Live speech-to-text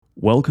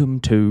Welcome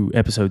to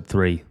episode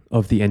 3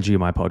 of the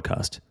NGMI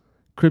podcast.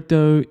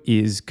 Crypto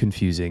is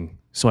confusing,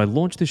 so I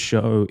launched this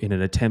show in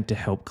an attempt to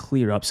help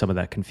clear up some of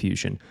that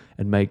confusion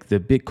and make the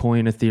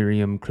Bitcoin,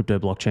 Ethereum, crypto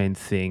blockchain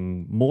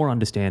thing more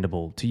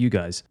understandable to you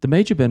guys. The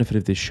major benefit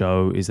of this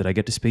show is that I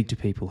get to speak to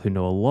people who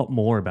know a lot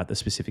more about the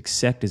specific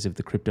sectors of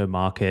the crypto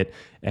market,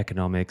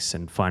 economics,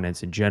 and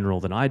finance in general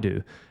than I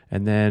do,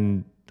 and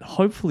then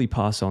hopefully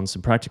pass on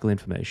some practical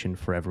information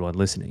for everyone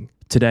listening.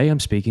 Today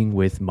I'm speaking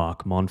with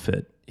Mark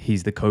Monfort.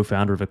 He's the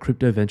co-founder of a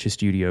crypto venture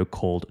studio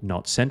called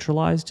Not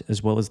Centralized,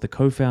 as well as the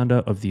co-founder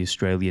of the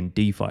Australian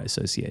DeFi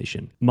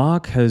Association.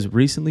 Mark has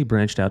recently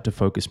branched out to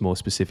focus more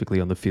specifically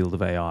on the field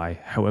of AI.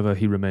 However,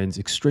 he remains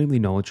extremely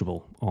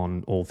knowledgeable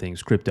on all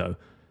things crypto.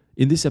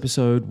 In this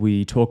episode,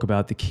 we talk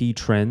about the key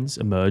trends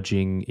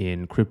emerging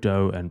in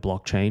crypto and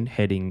blockchain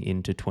heading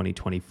into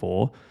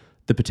 2024,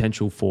 the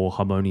potential for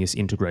harmonious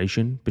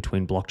integration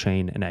between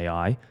blockchain and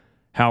AI,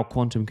 how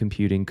quantum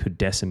computing could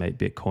decimate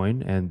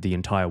Bitcoin and the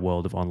entire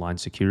world of online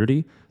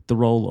security, the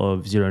role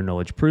of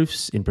zero-knowledge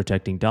proofs in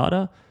protecting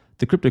data,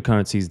 the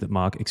cryptocurrencies that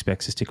Mark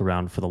expects to stick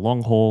around for the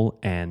long haul,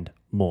 and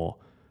more.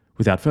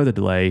 Without further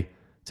delay,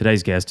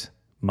 today's guest,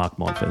 Mark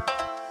Monfort.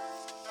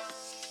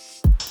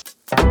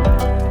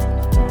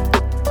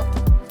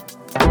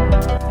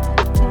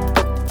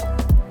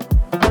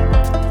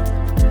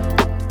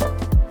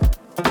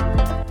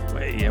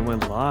 And we're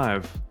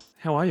live.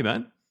 How are you,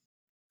 man?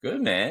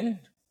 Good,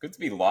 man. Good to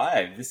be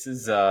live. This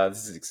is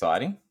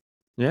exciting.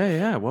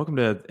 Yeah. Welcome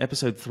to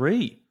episode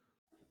 3.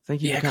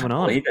 Thank you for coming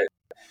on. Believe it.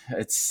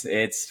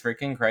 It's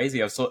freaking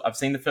crazy. I've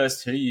seen the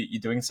first 2. You're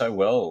doing so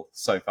well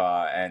so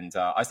far, and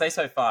I say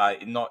so far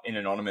not in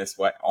an ominous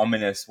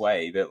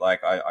way, but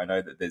like I know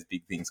that there's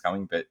big things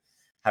coming. But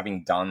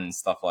having done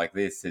stuff like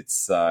this,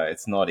 it's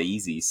not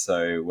easy.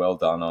 So well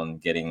done on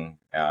getting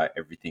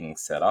everything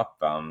set up.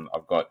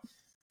 I've got.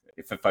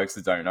 For folks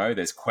that don't know,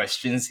 there's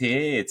questions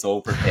here. It's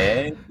all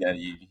prepared.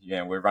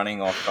 We're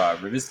running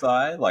off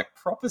Riverside, like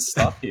proper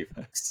stuff here,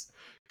 folks.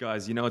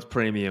 Guys, it's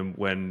premium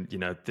when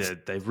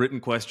they've written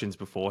questions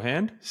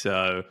beforehand.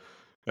 So,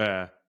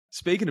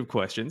 speaking of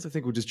questions, I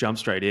think we'll just jump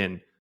straight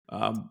in.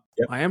 Yep.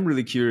 I am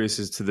really curious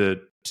as to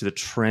the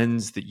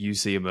trends that you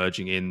see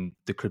emerging in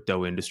the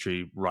crypto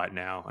industry right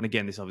now. And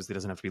again, this obviously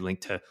doesn't have to be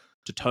linked to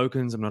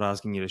tokens. I'm not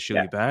asking you to shill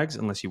your bags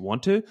unless you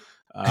want to.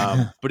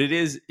 But it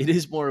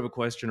is more of a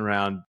question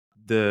around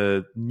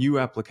the new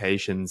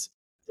applications,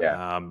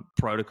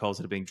 protocols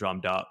that are being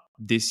drummed up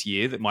this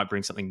year that might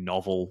bring something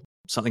novel,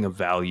 something of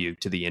value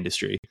to the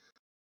industry.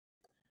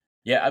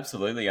 Yeah,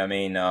 absolutely. I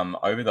mean,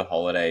 over the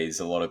holidays,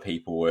 a lot of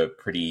people were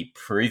pretty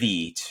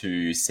privy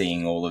to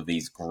seeing all of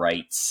these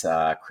great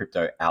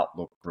crypto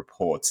outlook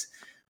reports,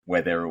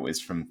 whether it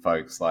was from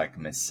folks like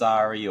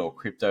Messari or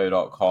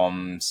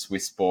Crypto.com,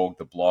 Swissborg,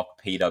 The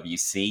Block,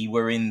 PwC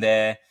were in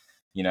there.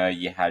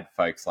 You had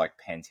folks like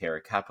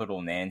Pantera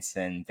Capital,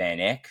 Nansen, Van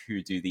Eck,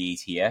 who do the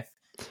ETF,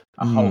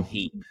 a whole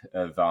heap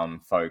of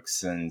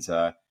folks. And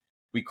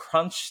we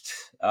crunched,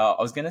 I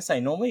was going to say,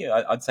 normally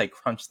I'd say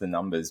crunch the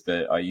numbers,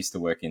 but I used to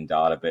work in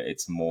data, but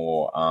it's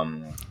more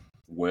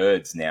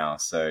words now.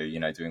 So,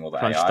 doing all the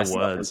crunch AI the stuff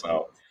words. as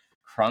well.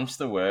 Crunch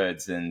the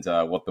words, and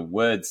what the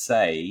words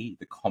say,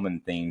 the common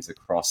themes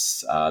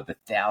across the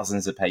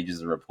thousands of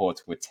pages of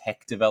reports were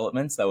tech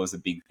developments. That was a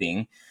big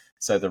thing.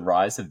 So the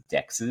rise of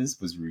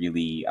DEXs was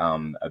really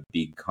a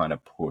big kind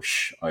of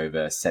push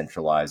over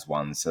centralized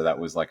ones. So that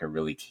was like a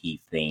really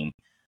key theme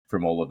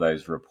from all of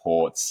those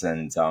reports.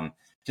 And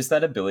just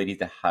that ability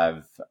to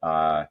have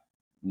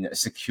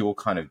secure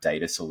kind of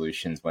data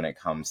solutions when it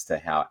comes to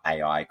how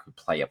AI could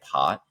play a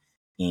part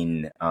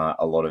in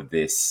a lot of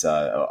this,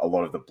 a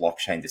lot of the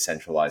blockchain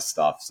decentralized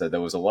stuff. So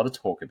there was a lot of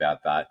talk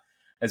about that,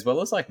 as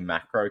well as like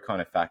macro kind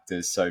of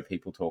factors. So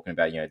people talking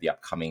about, the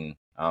upcoming,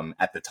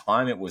 at the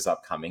time it was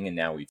upcoming and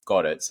now we've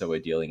got it. So we're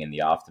dealing in the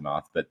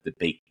aftermath, but the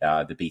BTC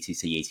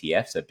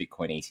ETF, so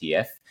Bitcoin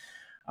ETF,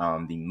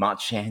 the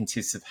much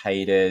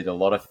anticipated, a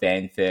lot of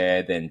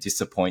fanfare, then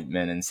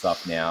disappointment and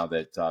stuff now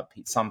that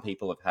some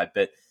people have had,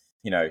 but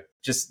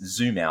just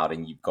zoom out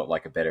and you've got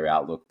like a better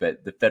outlook.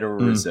 But the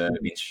Federal Reserve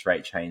interest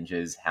rate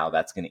changes, how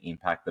that's going to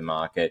impact the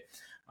market,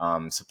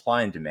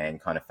 supply and demand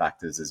kind of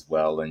factors as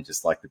well, and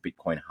just like the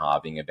Bitcoin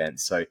halving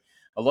event. So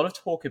a lot of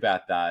talk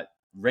about that.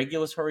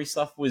 Regulatory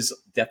stuff was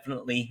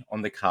definitely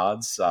on the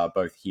cards,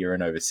 both here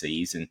and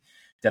overseas, and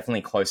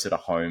definitely closer to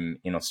home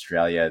in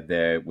Australia.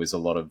 There was a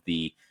lot of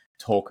the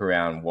talk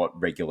around what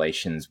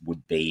regulations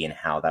would be and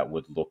how that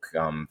would look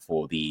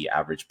for the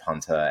average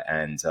punter,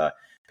 and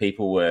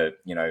people were,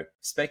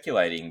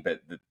 speculating.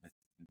 But the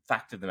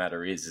fact of the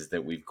matter is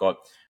that we've got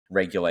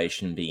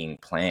regulation being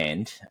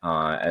planned,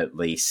 at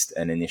least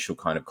an initial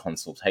kind of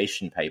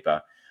consultation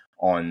paper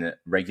on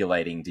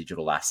regulating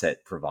digital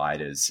asset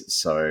providers.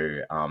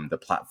 So the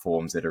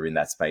platforms that are in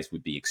that space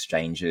would be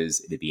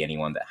exchanges. It'd be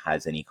anyone that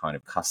has any kind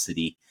of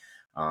custody.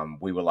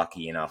 We were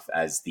lucky enough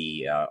as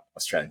the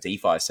Australian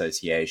DeFi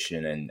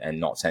Association and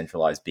Not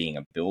Centralized being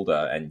a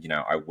builder. And,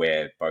 I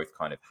wear both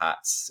kind of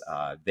hats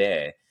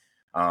there.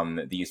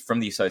 from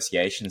the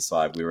association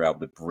side, we were able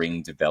to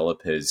bring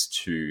developers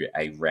to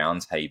a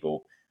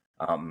roundtable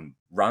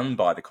run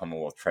by the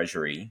Commonwealth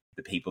Treasury,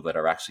 the people that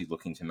are actually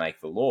looking to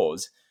make the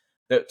laws,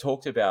 that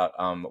talked about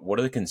what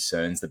are the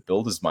concerns that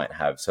builders might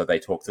have. So they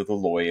talked to the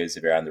lawyers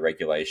around the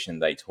regulation,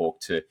 they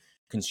talked to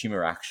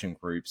consumer action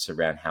groups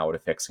around how it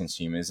affects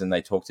consumers, and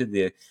they talked to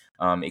the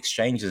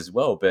exchanges as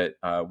well. But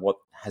what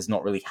has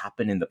not really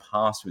happened in the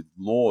past with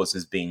laws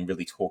has been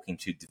really talking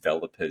to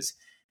developers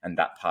and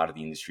that part of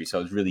the industry. So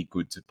it was really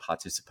good to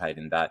participate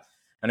in that.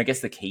 And I guess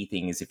the key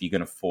thing is if you're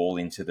going to fall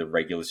into the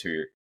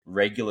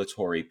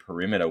regulatory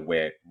perimeter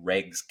where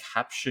regs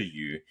capture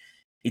you,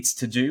 it's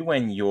to do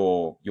when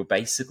you're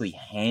basically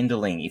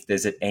handling, if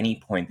there's at any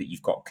point that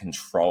you've got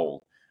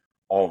control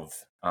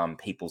of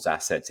people's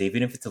assets,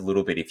 even if it's a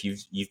little bit, if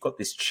you've got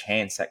this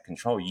chance at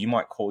control, you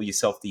might call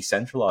yourself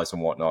decentralized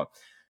and whatnot.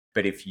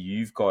 But if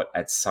you've got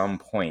at some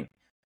point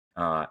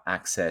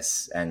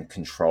access and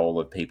control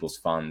of people's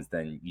funds,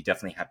 then you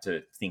definitely have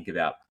to think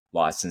about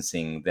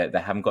licensing. That they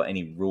haven't got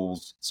any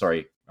laws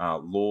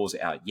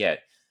out yet,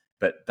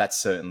 but that's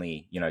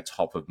certainly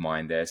top of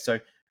mind there. So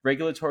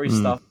regulatory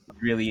stuff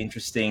really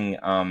interesting,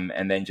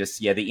 and then just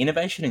the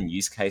innovation and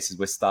use cases.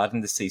 We're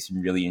starting to see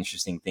some really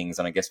interesting things,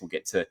 and I guess we'll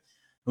get to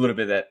a little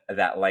bit of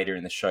that later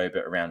in the show.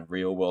 But around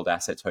real world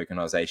asset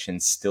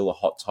tokenization, still a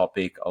hot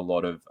topic. A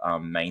lot of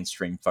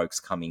mainstream folks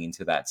coming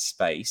into that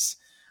space.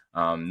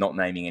 Not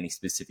naming any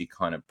specific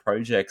kind of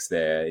projects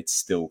there. It's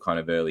still kind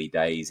of early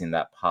days in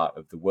that part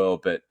of the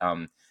world. But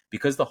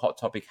because the hot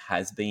topic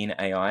has been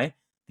AI,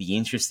 the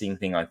interesting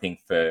thing I think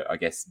for, I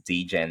guess,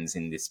 degens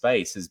in this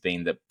space has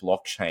been that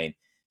blockchain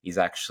is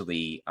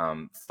actually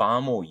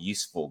far more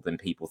useful than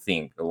people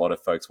think. A lot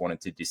of folks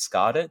wanted to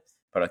discard it,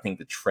 but I think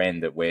the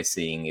trend that we're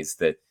seeing is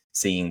that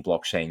seeing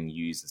blockchain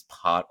used as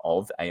part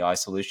of AI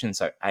solutions.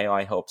 So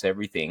AI helps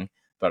everything,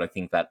 but I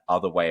think that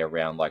other way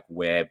around, like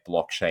where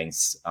blockchain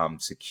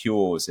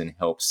secures and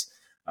helps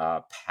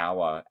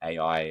power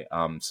AI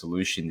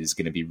solutions, is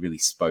going to be really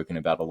spoken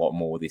about a lot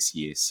more this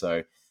year.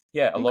 So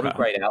a lot of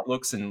great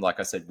outlooks. And like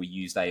I said, we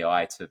used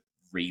AI to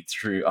read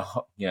through,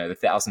 the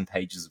 1,000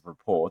 pages of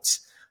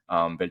reports,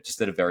 but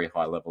just at a very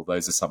high level,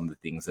 those are some of the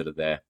things that are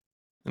there.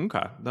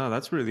 Okay.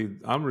 No,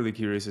 I'm really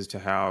curious as to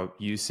how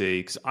you see,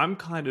 because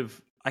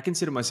I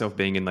consider myself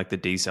being in like the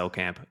decel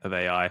camp of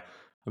AI.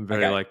 I'm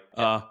very like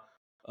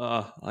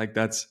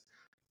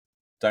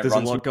there's a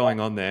lot going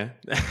on there.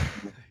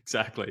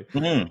 Exactly.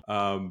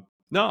 Mm-hmm.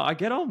 No, I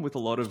get on with a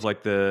lot of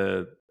like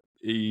the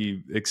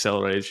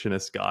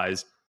accelerationist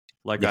guys.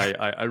 Like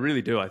I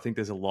really do. I think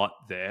there's a lot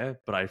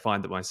there, but I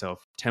find that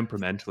myself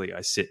temperamentally,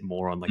 I sit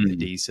more on like the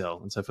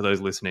decel. And so for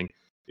those listening,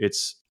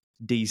 it's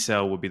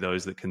decel would be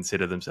those that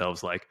consider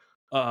themselves like,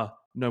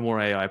 no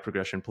more AI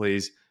progression,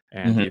 please.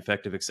 And the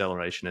effective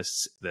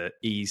accelerationists, the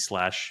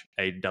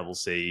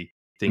E/ACC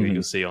thing that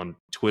you'll see on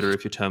Twitter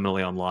if you're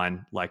terminally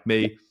online, like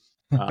me,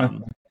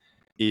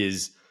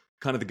 is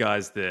kind of the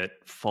guys that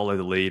follow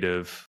the lead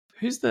of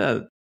who's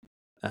the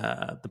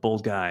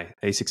bald guy,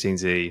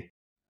 A16Z.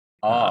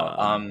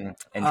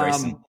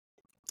 Andreessen.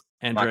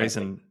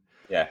 Andreessen.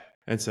 Yeah.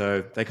 And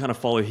so they kind of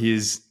follow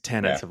his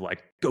tenets of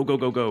like, go, go,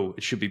 go, go.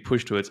 It should be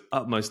pushed to its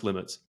utmost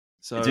limits.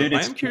 So I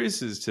am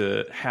curious as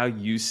to how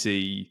you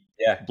see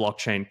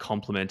blockchain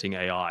complementing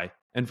AI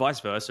and vice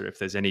versa, if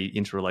there's any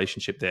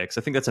interrelationship there. Because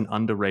I think that's an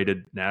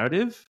underrated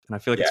narrative. And I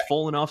feel like it's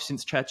fallen off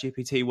since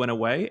ChatGPT went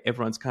away.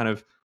 Everyone's kind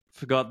of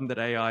forgotten that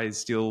AI is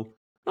still,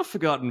 not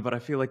forgotten, but I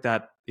feel like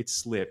that it's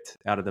slipped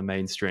out of the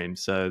mainstream.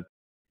 So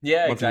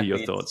love to hear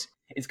your thoughts.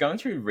 It's going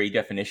through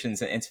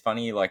redefinitions, and it's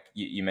funny, like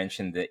you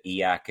mentioned the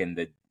EAC and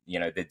the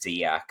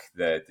DEAC,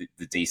 the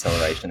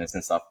decelerationist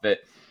and stuff, but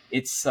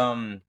it's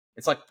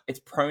like it's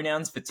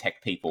pronouns for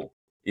tech people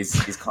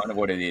is kind of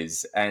what it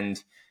is.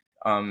 And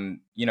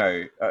I'm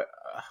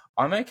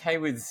okay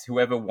with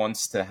whoever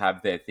wants to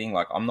have their thing.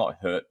 Like, I'm not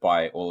hurt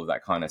by all of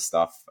that kind of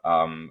stuff.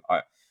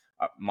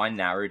 My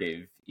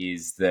narrative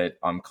is that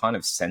I'm kind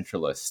of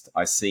centralist.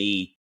 I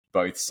see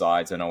both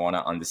sides and I want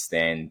to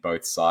understand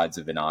both sides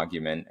of an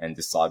argument and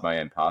decide my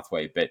own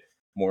pathway. But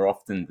more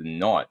often than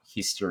not,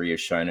 history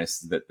has shown us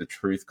that the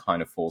truth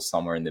kind of falls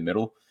somewhere in the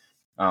middle.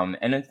 And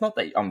it's not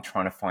that I'm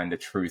trying to find the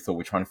truth or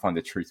we're trying to find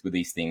the truth with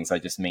these things. I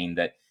just mean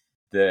that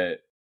the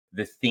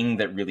thing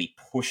that really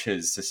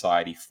pushes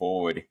society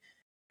forward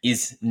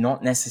is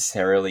not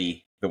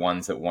necessarily the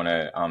ones that want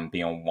to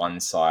be on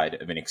one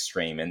side of an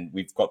extreme. And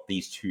we've got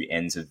these two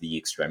ends of the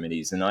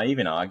extremities. And I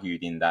even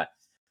argued in that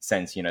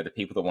sense, the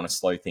people that want to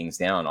slow things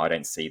down, I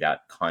don't see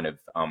that kind of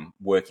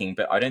working.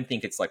 But I don't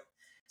think it's like,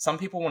 some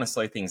people want to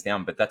slow things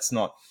down, but that's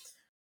not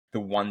the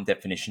one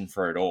definition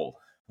for it all.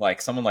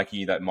 Like someone like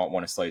you that might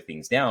want to slow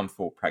things down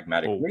for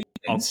pragmatic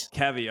reasons.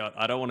 Caveat,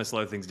 I don't want to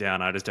slow things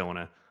down. I just don't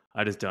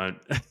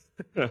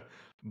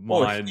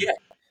mind.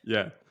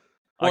 Yeah.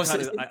 Well,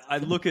 I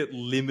look at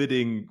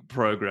limiting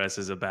progress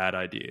as a bad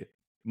idea,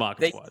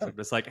 markets-wise.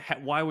 It's like,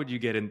 why would you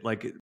get in?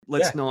 Like,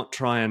 let's not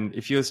try and,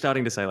 if you're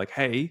starting to say like,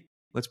 hey,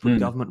 let's put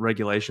government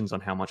regulations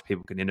on how much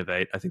people can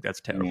innovate, I think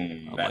that's terrible.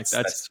 That's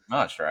too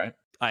much, right?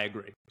 I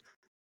agree.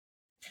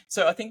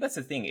 So I think that's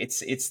the thing.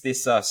 It's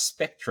this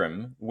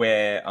spectrum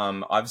where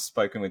I've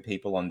spoken with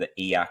people on the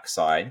EAC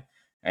side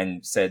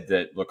and said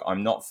that, look,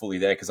 I'm not fully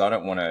there because I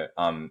don't want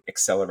to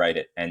accelerate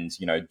it and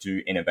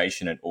do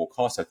innovation at all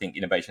costs. I think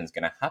innovation is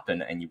going to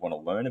happen, and you want to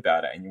learn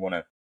about it and you want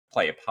to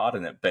play a part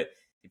in it. But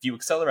if you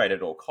accelerate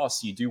at all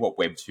costs, you do what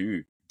Web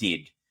 2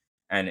 did,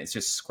 and it's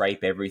just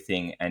scrape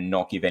everything and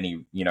not give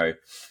any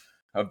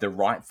of the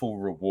rightful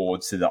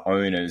rewards to the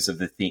owners of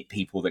the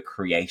people that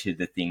created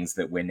the things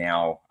that we're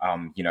now,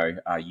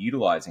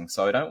 utilizing.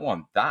 So I don't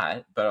want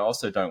that, but I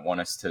also don't want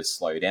us to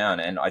slow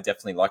down. And I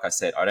definitely, like I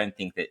said, I don't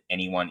think that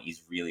anyone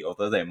is really,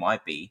 although there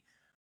might be,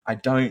 I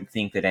don't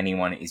think that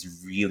anyone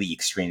is really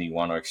extremely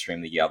one or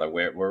extremely the other.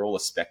 We're all a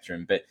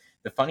spectrum. But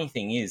the funny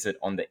thing is that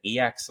on the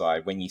EAC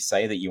side, when you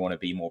say that you want to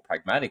be more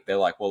pragmatic, they're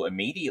like, well,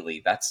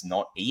 immediately that's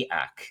not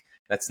EAC.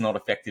 That's not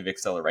effective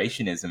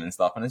accelerationism and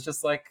stuff. And it's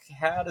just like,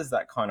 how does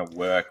that kind of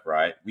work,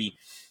 right?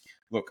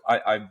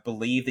 I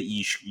believe that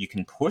you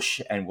can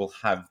push and we'll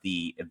have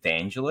the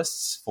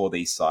evangelists for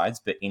these sides,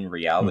 but in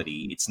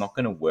reality, it's not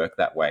going to work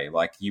that way.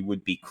 Like, you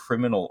would be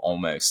criminal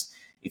almost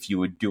if you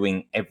were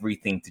doing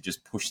everything to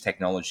just push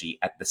technology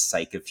at the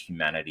sake of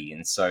humanity.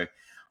 And so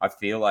I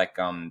feel like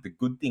the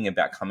good thing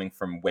about coming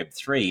from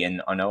Web3,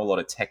 and I know a lot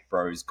of tech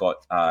bros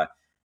got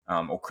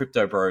or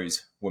crypto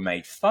bros were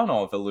made fun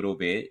of a little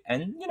bit,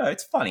 and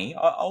it's funny.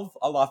 I'll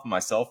laugh at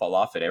myself. I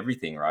laugh at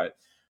everything, right?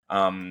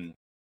 Going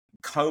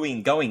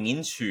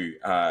into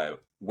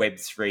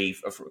Web3,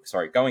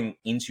 sorry, going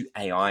into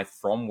AI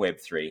from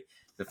Web3.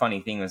 The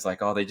funny thing was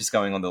like, oh, they're just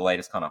going on the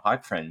latest kind of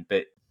hype trend,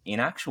 but in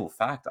actual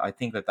fact, I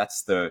think that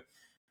that's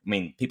I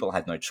mean, people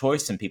had no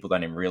choice and people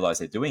don't even realize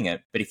they're doing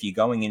it. But if you're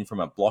going in from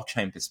a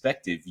blockchain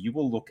perspective, you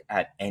will look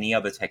at any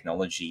other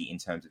technology in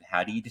terms of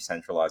how do you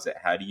decentralize it?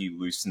 How do you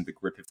loosen the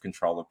grip of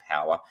control of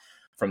power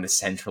from the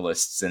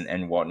centralists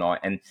and whatnot?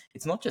 And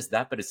it's not just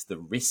that, but it's the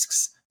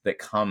risks that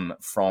come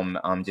from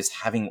just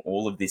having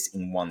all of this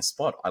in one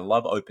spot. I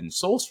love open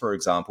source, for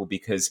example,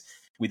 because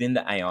within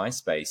the AI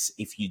space,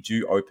 if you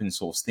do open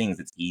source things,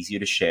 it's easier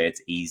to share,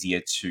 it's easier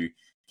to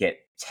get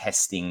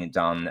testing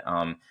done.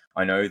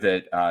 I know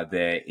that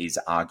there is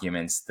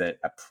arguments that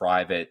a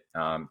private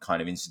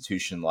kind of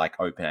institution like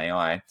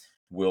OpenAI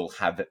will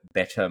have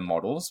better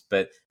models,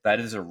 but that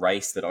is a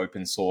race that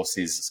open source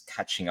is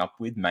catching up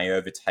with, may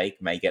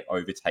get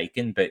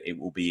overtaken, but it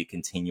will be a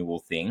continual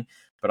thing.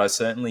 But I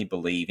certainly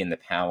believe in the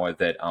power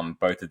that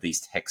both of these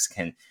techs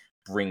can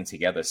bring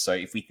together. So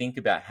if we think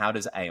about how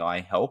does AI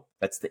help,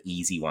 that's the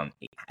easy one.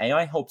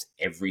 AI helps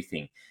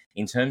everything.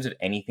 In terms of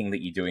anything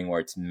that you're doing where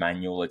it's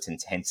manual, it's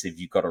intensive,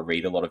 you've got to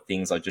read a lot of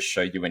things. I just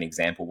showed you an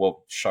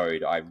example.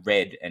 I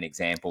read an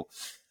example.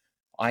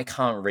 I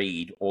can't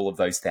read all of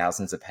those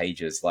thousands of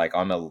pages. Like,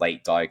 I'm a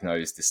late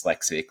diagnosed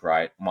dyslexic,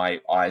 right?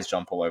 My eyes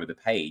jump all over the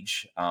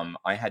page.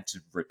 I had to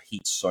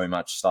repeat so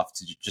much stuff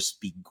to just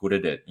be good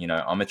at it.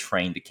 I'm a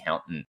trained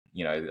accountant.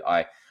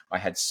 I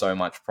had so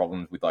much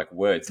problems with like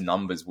words,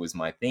 numbers was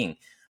my thing.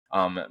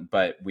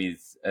 But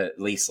with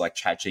at least like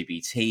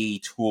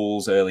ChatGPT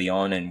tools early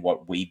on and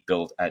what we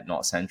built at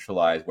Not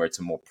Centralized, where it's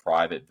a more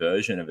private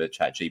version of a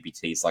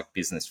ChatGPT, it's like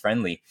business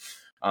friendly.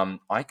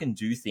 I can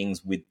do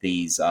things with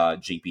these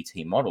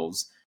GPT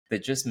models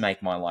that just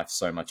make my life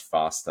so much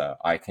faster.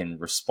 I can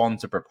respond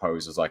to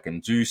proposals. I can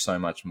do so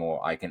much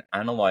more. I can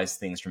analyze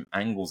things from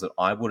angles that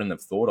I wouldn't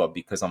have thought of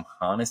because I'm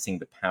harnessing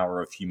the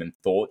power of human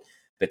thought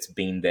that's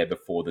been there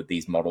before that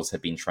these models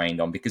have been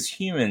trained on. Because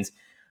humans,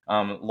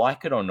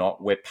 like it or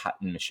not, we're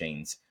pattern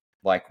machines.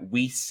 Like,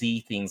 we see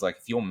things like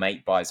if your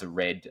mate buys a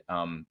red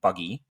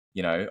buggy,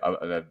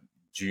 a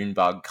June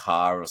bug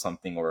car or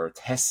something, or a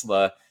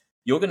Tesla,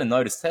 you're going to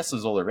notice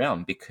Teslas all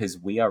around because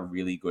we are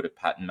really good at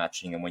pattern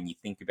matching. And when you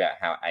think about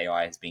how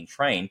AI has been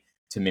trained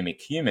to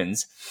mimic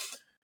humans,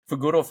 for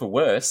good or for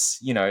worse,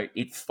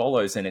 it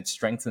follows and it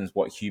strengthens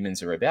what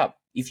humans are about.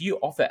 If you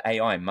offer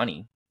AI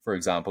money, for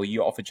example,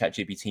 you offer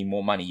ChatGPT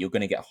more money, you're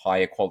going to get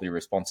higher quality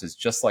responses,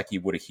 just like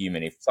you would a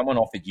human. If someone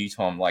offered you,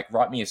 Tom, like,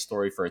 write me a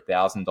story for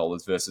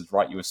 $1,000 versus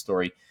write you a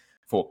story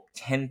for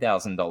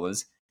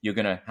 $10,000, you're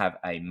going to have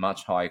a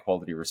much higher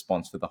quality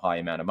response for the high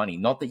amount of money.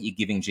 Not that you're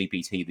giving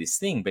GPT this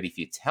thing, but if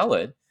you tell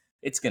it,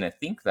 it's going to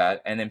think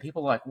that. And then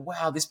people are like,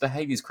 wow, this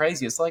behavior is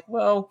crazy. It's like,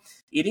 well,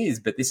 it is,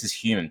 but this is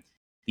human.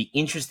 The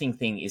interesting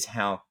thing is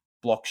how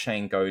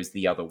blockchain goes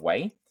the other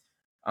way.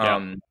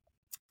 Yeah.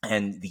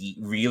 And the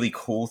really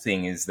cool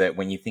thing is that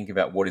when you think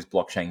about what is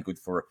blockchain good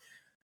for,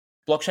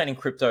 blockchain and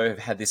crypto have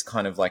had this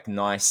kind of like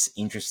nice,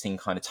 interesting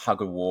kind of tug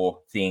of war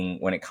thing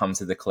when it comes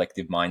to the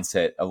collective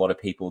mindset. A lot of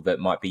people that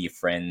might be your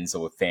friends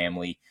or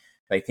family,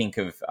 they think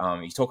of,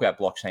 you talk about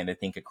blockchain, they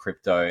think of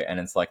crypto, and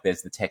it's like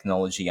there's the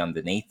technology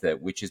underneath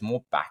it, which is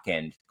more back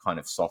end kind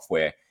of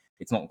software.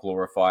 It's not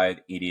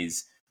glorified. It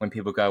is when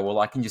people go, well,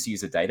 I can just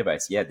use a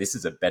database. Yeah, this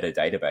is a better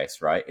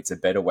database, right? It's a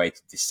better way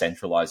to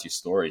decentralize your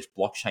storage.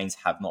 Blockchains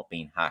have not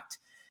been hacked.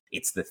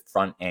 It's the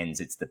front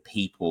ends, it's the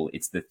people,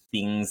 it's the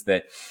things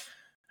that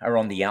are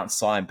on the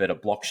outside, but a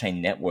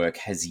blockchain network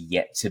has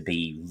yet to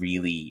be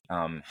really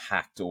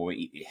hacked, or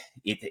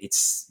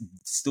it's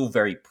still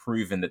very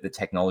proven that the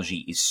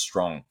technology is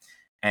strong.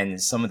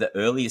 And some of the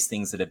earliest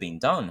things that have been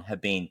done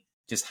have been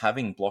just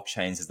having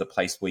blockchains as the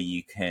place where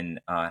you can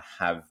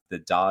have the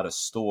data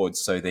stored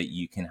so that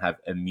you can have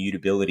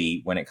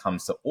immutability when it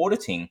comes to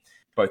auditing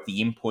both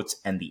the inputs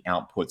and the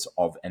outputs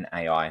of an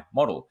AI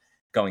model.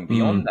 Going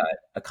beyond that,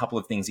 a couple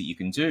of things that you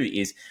can do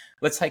is,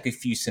 let's take a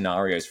few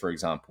scenarios, for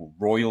example,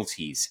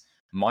 royalties.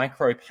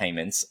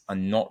 Micropayments are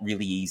not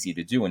really easy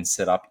to do and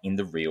set up in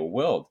the real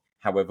world.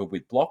 However,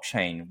 with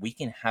blockchain, we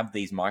can have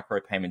these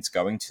micropayments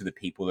going to the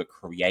people that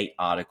create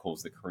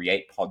articles, that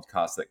create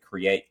podcasts, that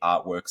create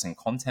artworks and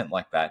content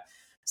like that,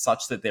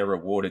 such that they're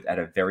rewarded at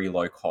a very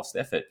low cost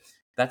effort.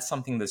 That's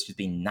something that's just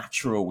been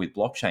natural with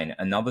blockchain.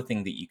 Another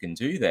thing that you can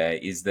do there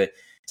is that,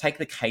 take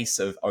the case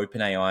of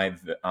OpenAI,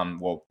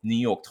 New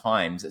York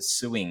Times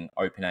suing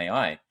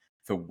OpenAI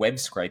for web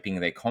scraping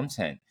their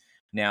content.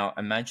 Now,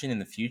 imagine in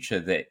the future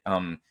that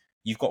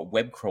you've got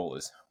web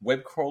crawlers.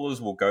 Web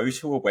crawlers will go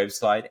to a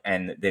website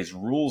and there's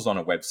rules on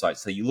a website.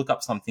 So you look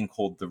up something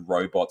called the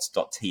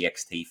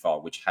robots.txt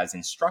file, which has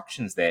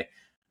instructions there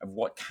of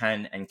what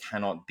can and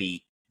cannot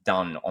be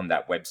done on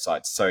that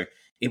website. So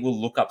it will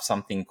look up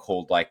something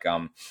called like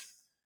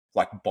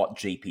bot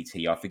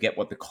GPT. I forget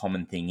what the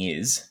common thing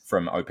is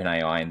from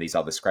OpenAI and these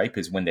other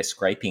scrapers when they're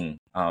scraping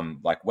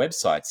like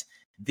websites.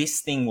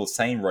 This thing will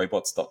say in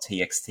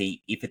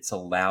robots.txt if it's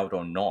allowed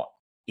or not.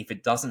 If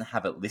it doesn't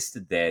have it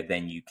listed there,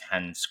 then you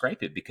can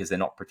scrape it because they're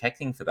not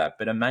protecting for that.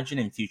 But imagine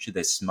in future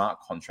there's smart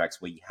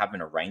contracts where you have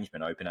an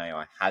arrangement.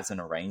 OpenAI has an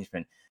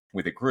arrangement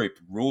with a group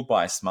ruled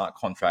by a smart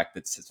contract.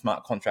 That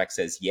smart contract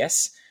says,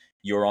 yes,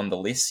 you're on the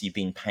list, you've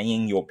been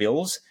paying your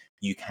bills,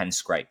 you can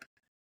scrape.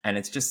 And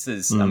it's just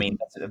as, I mean,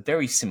 that's a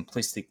very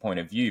simplistic point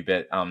of view,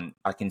 but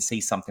I can see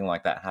something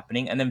like that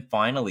happening. And then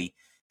finally,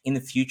 in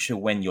the future,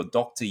 when your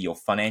doctor, your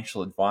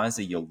financial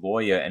advisor, your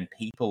lawyer, and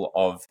people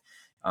of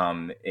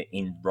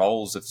in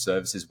roles of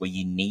services where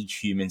you need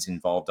humans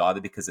involved,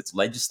 either because it's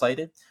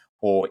legislated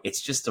or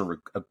it's just a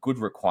good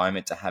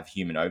requirement to have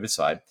human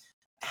oversight.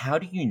 How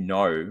do you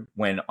know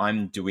when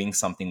I'm doing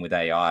something with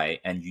AI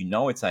and you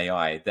know it's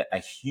AI that a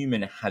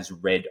human has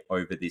read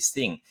over this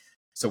thing?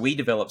 So we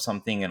develop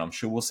something, and I'm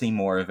sure we'll see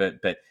more of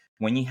it, but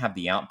when you have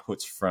the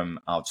outputs from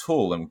our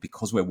tool, and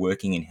because we're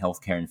working in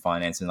healthcare and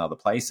finance and other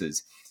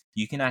places,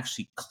 you can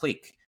actually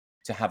click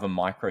to have a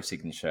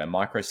microsignature. A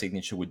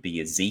microsignature would be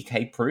a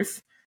ZK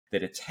proof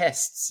that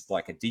attests,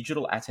 like a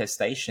digital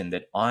attestation,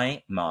 that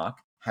I, Mark,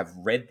 have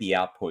read the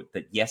output,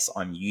 that yes,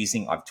 I'm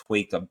using, I've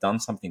tweaked, I've done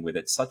something with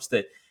it, such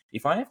that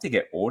if I have to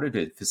get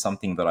audited for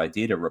something that I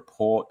did, a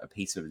report, a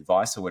piece of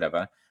advice or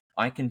whatever,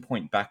 I can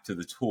point back to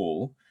the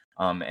tool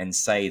and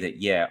say that,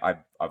 yeah,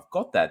 I've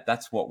got that.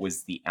 That's what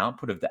was the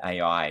output of the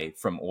AI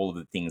from all of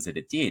the things that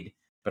it did,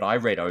 but I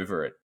read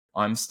over it.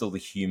 I'm still the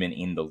human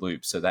in the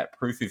loop. So that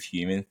proof of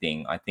human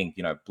thing, I think,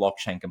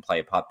 blockchain can play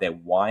a part there.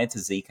 Why it's a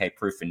ZK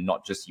proof and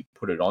not just you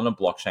put it on a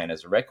blockchain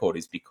as a record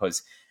is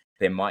because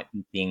there might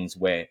be things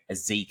where a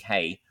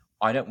ZK,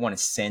 I don't want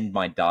to send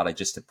my data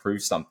just to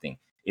prove something.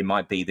 It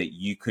might be that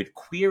you could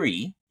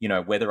query,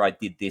 whether I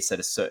did this at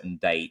a certain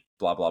date,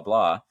 blah, blah,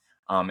 blah.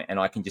 And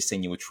I can just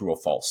send you a true or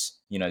false.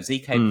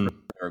 ZK proofs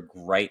are a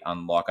great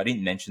unlock. I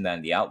didn't mention that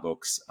in the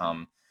outlooks,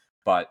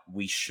 but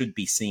we should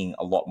be seeing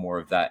a lot more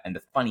of that. And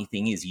the funny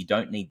thing is, you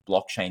don't need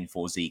blockchain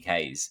for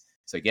ZKs.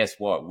 So guess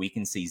what? We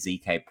can see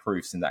ZK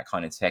proofs and that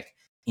kind of tech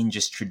in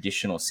just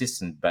traditional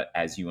systems. But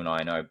as you and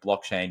I know,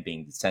 blockchain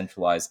being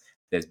decentralized,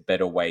 there's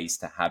better ways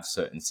to have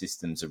certain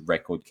systems of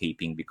record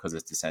keeping because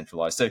it's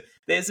decentralized. So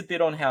there's a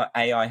bit on how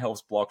AI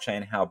helps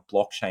blockchain, how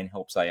blockchain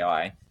helps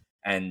AI.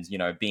 And,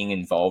 being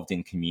involved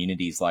in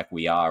communities like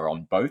we are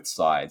on both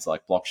sides,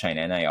 like blockchain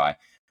and AI,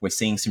 we're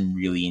seeing some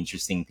really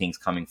interesting things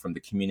coming from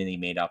the community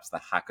meetups, the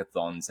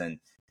hackathons, and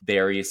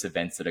various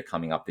events that are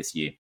coming up this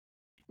year.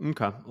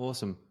 Okay,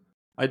 awesome.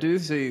 I do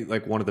see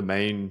like one of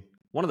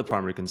the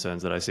primary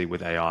concerns that I see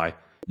with AI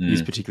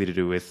is particularly to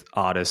do with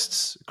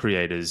artists,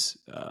 creators,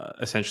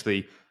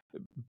 essentially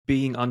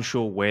being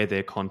unsure where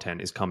their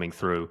content is coming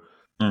through.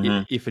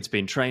 If it's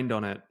been trained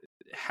on it,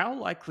 how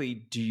likely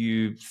do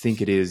you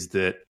think it is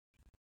that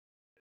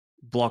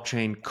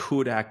blockchain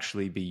could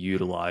actually be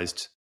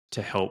utilized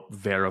to help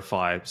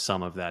verify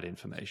some of that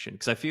information?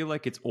 Because I feel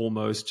like it's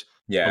almost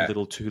a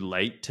little too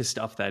late to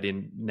stuff that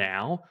in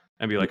now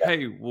and be like,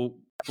 hey, well,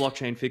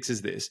 blockchain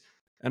fixes this.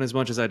 And as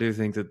much as I do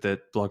think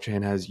that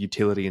blockchain has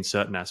utility in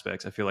certain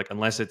aspects, I feel like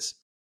unless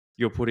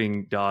you're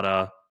putting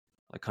data,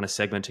 like kind of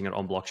segmenting it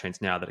on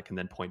blockchains now that it can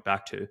then point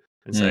back to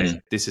and say,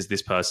 this is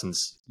this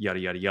person's yada,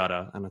 yada,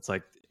 yada. And it's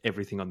like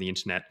everything on the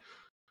internet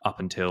up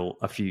until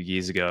a few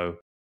years ago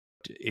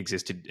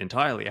existed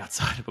entirely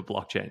outside of a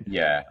blockchain.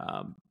 Yeah.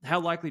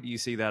 How likely do you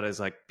see that as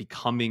like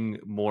becoming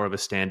more of a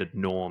standard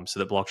norm so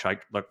that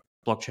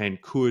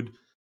blockchain could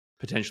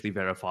potentially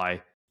verify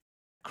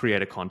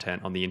creator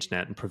content on the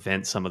internet and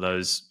prevent some of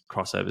those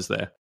crossovers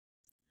there?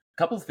 A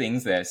couple of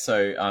things there.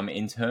 So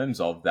in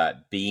terms of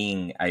that,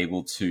 being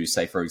able to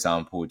say, for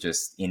example,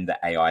 just in the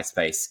AI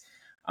space,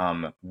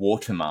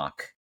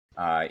 watermark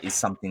is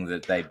something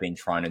that they've been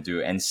trying to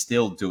do, and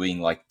still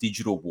doing like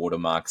digital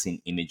watermarks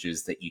in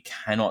images that you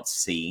cannot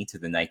see to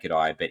the naked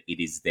eye, but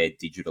it is there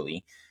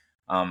digitally.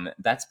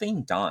 That's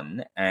been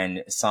done,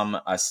 and some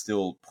are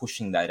still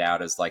pushing that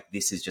out as like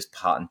this is just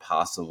part and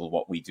parcel of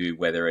what we do.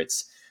 Whether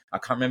it's, I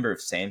can't remember if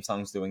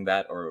Samsung's doing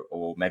that,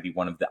 or maybe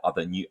one of the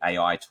other new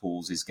AI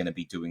tools is going to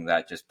be doing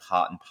that, just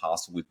part and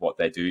parcel with what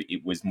they do.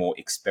 It was more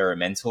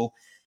experimental,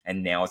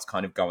 and now it's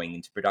kind of going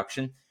into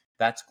production.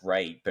 That's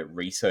great, but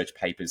research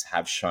papers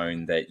have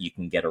shown that you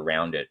can get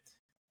around it.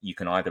 You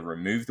can either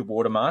remove the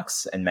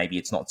watermarks, and maybe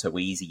it's not so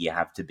easy. You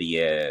have to be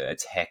a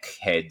tech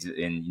head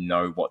and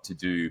know what to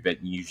do.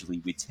 But usually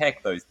with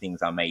tech, those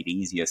things are made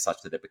easier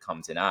such that it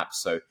becomes an app.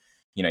 So,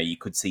 you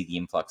could see the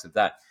influx of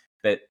that.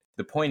 But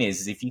the point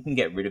is if you can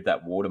get rid of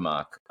that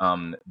watermark,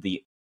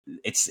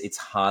 it's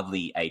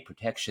hardly a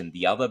protection.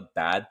 The other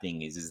bad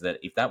thing is that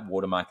if that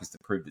watermark is to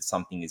prove that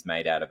something is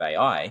made out of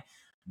AI,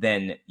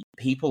 then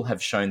people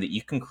have shown that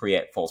you can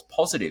create false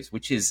positives,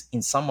 which is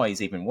in some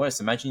ways even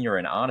worse. Imagine you're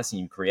an artist and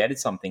you created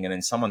something, and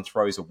then someone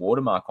throws a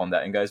watermark on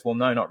that and goes, well,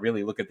 no, not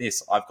really. Look at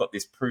this. I've got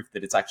this proof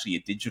that it's actually a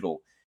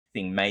digital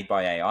thing made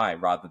by AI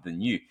rather than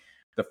you.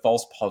 The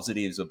false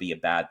positives will be a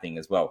bad thing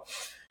as well.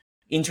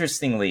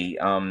 Interestingly,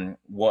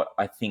 what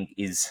I think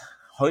is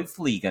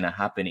hopefully going to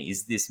happen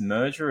is this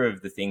merger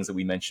of the things that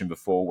we mentioned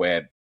before,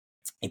 where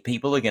if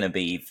people are going to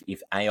be,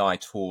 if AI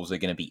tools are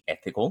going to be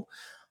ethical,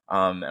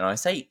 and I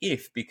say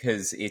if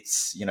because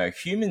it's,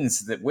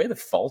 humans that we're the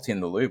fault in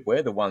the loop.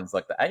 We're the ones,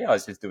 like the AI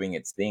is just doing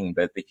its thing,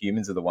 but the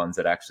humans are the ones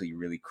that actually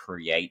really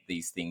create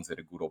these things that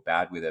are good or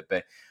bad with it.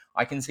 But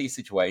I can see a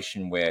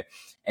situation where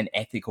an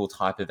ethical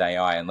type of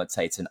AI, and let's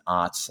say it's an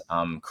art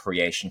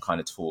creation kind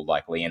of tool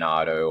like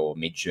Leonardo or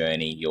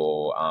Midjourney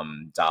or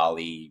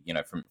DALL-E,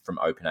 from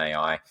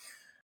OpenAI,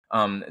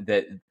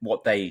 that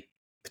what they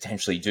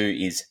potentially do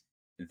is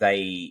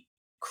they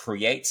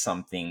create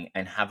something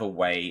and have a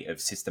way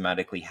of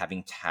systematically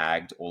having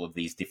tagged all of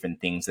these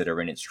different things that are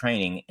in its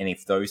training. And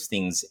if those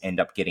things end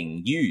up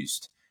getting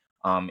used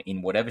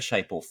in whatever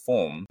shape or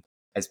form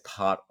as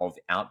part of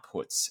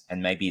outputs,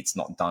 and maybe it's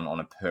not done on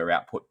a per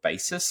output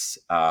basis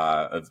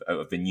of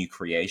a new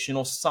creation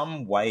or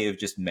some way of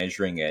just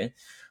measuring it,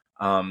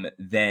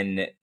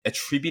 then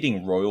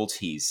attributing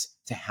royalties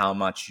to how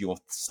much your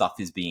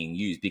stuff is being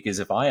used. Because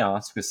if I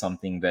ask for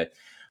something that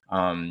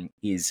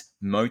is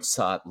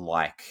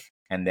Mozart-like,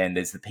 and then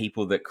there's the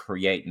people that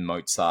create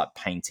Mozart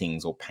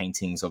paintings or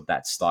paintings of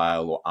that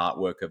style or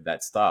artwork of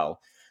that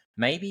style,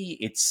 maybe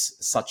it's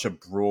such a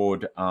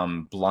broad,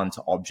 blunt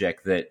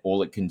object that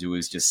all it can do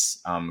is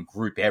just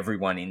group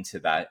everyone into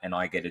that, and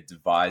I get a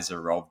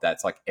divisor of that.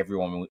 It's like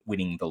everyone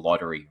winning the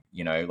lottery,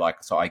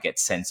 so I get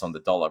cents on the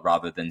dollar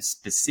rather than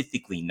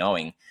specifically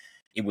knowing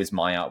it was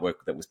my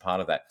artwork that was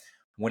part of that.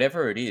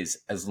 Whatever it is,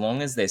 as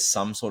long as there's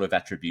some sort of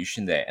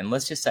attribution there, and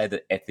let's just say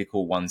that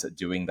ethical ones are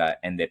doing that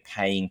and they're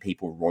paying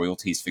people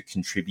royalties for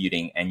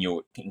contributing, and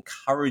you're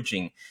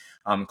encouraging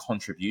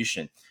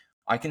contribution,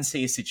 I can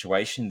see a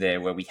situation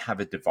there where we have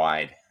a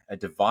divide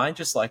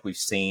just like we've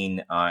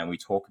seen, and we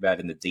talk about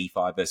in the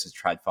DeFi versus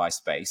TradFi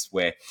space,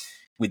 where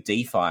with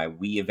DeFi,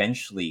 we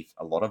eventually,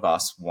 a lot of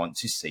us want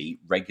to see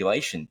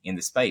regulation in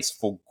the space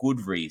for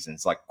good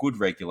reasons, like good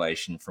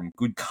regulation from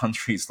good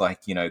countries,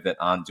 like, that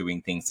aren't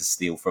doing things to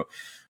steal from,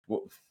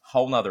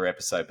 whole nother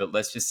episode. But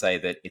let's just say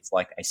that it's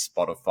like a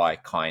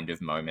Spotify kind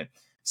of moment.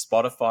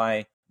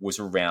 Spotify was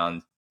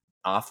around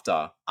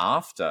after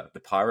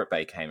the Pirate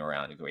Bay came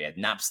around. We had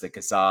Napster,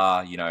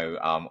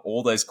 Kazaa,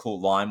 all those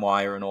cool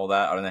LimeWire and all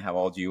that. I don't know how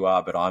old you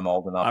are, but I'm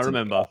old enough. I to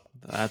remember.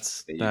 There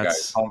you go.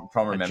 Tom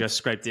I remembers. just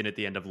scraped in at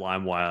the end of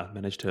LimeWire.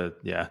 Managed to,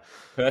 yeah.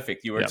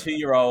 Perfect. You were a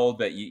 2-year-old,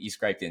 but you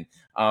scraped in.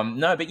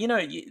 No, but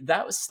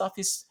that stuff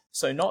is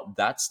so not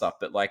that stuff,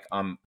 but like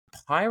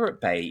Pirate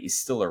Bay is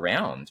still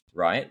around,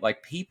 right?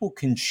 Like people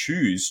can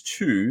choose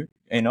to,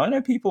 and I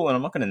know people, and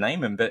I'm not going to name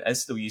them, but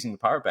as still using the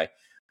Pirate Bay.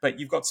 But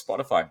you've got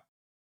Spotify.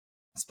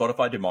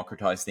 Spotify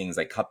democratized things.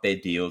 They cut their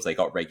deals. They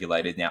got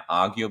regulated. Now,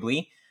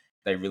 arguably,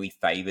 they really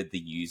favored the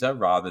user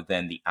rather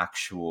than the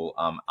actual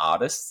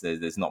artists.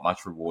 There's not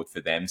much reward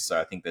for them.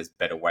 So I think there's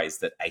better ways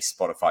that a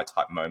Spotify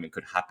type moment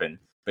could happen.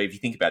 But if you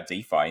think about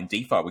DeFi, in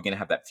DeFi, we're going to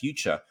have that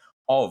future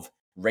of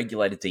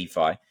regulated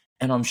DeFi.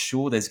 And I'm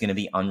sure there's going to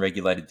be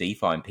unregulated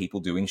DeFi and people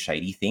doing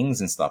shady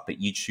things and stuff,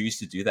 but you choose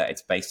to do that.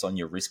 It's based on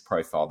your risk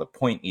profile. The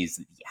point is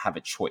that you have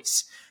a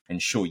choice.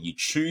 And sure, you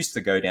choose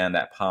to go down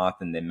that path,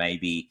 and there may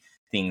be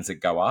things that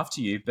go after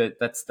you, but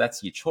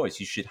that's your choice.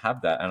 You should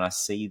have that. And I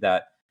see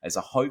that as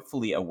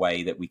hopefully a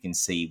way that we can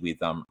see with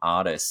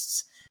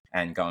artists.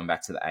 And going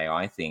back to the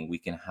AI thing, we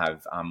can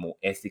have more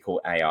ethical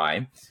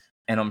AI.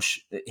 And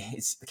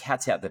it's the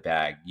cat's out the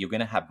bag. You're going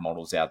to have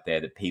models out there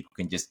that people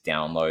can just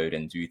download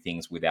and do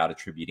things without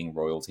attributing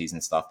royalties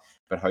and stuff.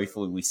 But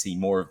hopefully we see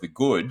more of the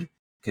good,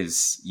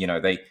 because,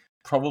 they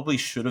probably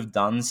should have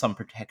done some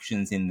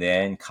protections in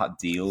there and cut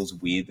deals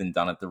with and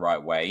done it the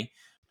right way.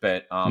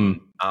 But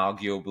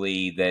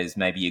arguably, there's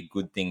maybe a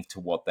good thing to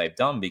what they've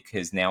done,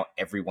 because now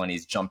everyone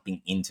is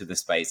jumping into the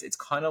space. It's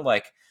kind of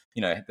like,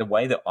 the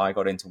way that I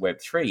got into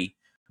Web3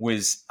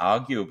 was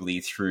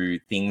arguably through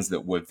things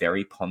that were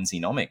very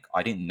Ponzi-nomic.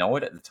 I didn't know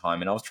it at the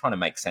time, and I was trying to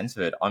make sense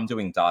of it. I'm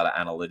doing data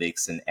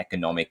analytics and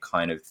economic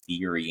kind of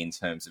theory in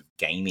terms of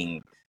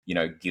gaming,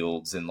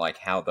 guilds and like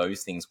how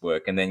those things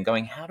work, and then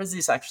going, how does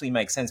this actually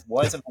make sense?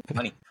 Why is it making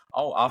money?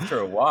 Oh, after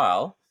a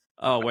while,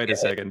 Oh, wait a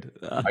second.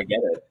 I get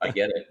it. I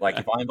get it. Like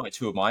if I invite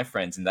two of my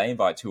friends and they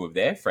invite two of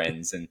their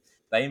friends and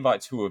they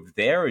invite two of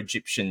their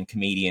Egyptian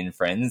comedian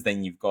friends,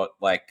 then you've got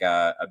like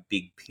a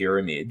big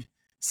pyramid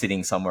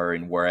sitting somewhere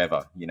in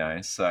wherever.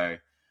 So,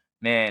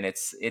 man,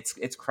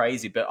 it's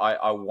crazy. But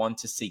I want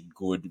to see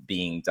good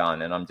being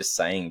done, and I'm just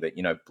saying that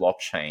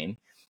blockchain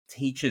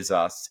teaches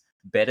us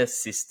better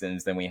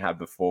systems than we have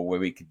before,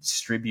 where we can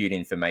distribute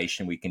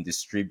information, we can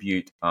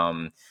distribute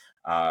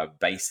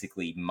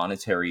basically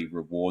monetary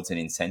rewards and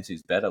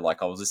incentives better.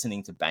 Like I was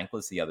listening to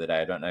Bankless the other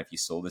day. I don't know if you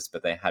saw this,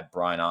 but they had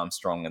Brian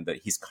Armstrong and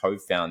his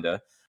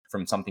co-founder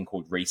from something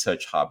called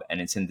Research Hub,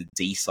 and it's in the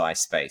DeSci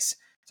space.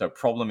 So a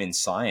problem in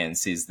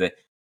science is that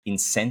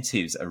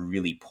incentives are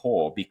really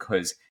poor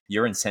because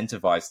you're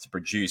incentivized to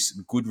produce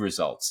good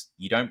results.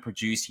 You don't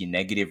produce your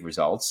negative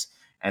results.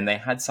 And they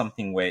had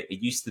something where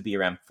it used to be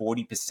around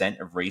 40%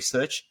 of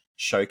research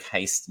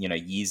showcased,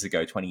 years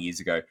ago, 20 years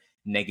ago,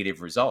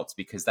 negative results,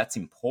 because that's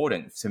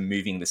important to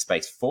moving the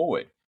space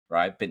forward,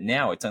 right? But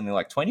now it's only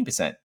like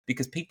 20%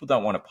 because people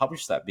don't want to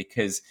publish that,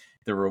 because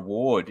the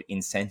reward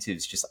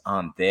incentives just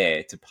aren't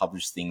there to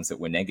publish things that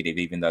were negative,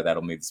 even though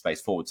that'll move the space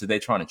forward. So they're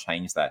trying to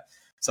change that.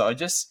 So I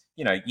just,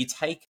 you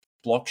take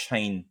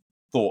blockchain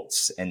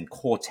thoughts and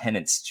core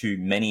tenets to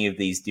many of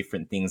these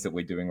different things that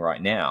we're doing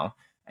right now,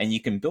 and you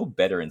can build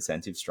better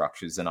incentive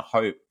structures. And I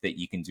hope that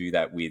you can do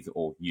that we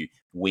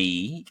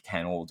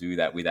can all do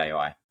that with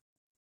AI.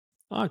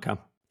 Okay.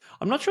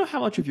 I'm not sure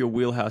how much of your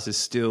wheelhouse is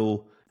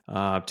still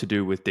to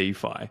do with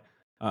DeFi.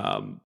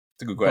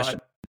 It's a good question.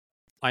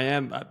 But I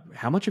am.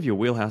 How much of your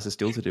wheelhouse is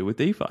still to do with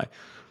DeFi?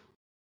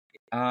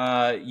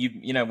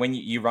 When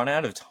you run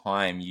out of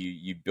time,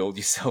 you build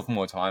yourself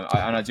more time.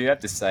 And I do have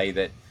to say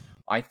that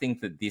I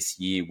think that this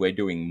year we're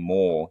doing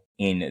more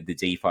in the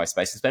DeFi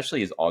space,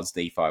 especially as Oz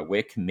DeFi.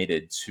 We're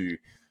committed to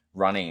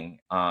running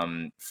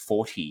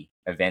 40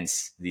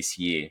 events this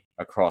year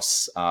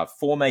across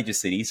 4 major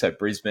cities. So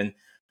Brisbane,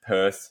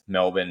 Perth,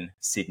 Melbourne,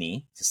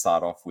 Sydney to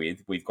start off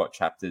with. We've got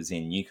chapters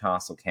in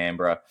Newcastle,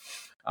 Canberra.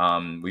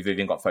 We've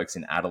even got folks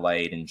in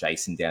Adelaide, and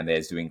Jason down there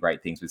is doing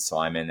great things with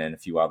Simon and a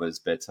few others.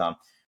 But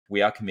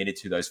we are committed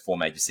to those 4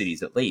 major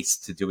cities, at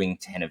least, to doing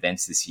 10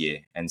 events this year.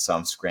 And so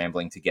I'm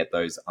scrambling to get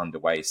those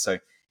underway. So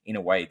in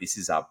a way, this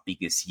is our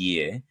biggest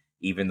year,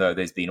 even though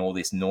there's been all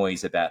this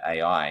noise about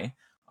AI.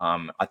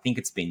 I think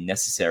it's been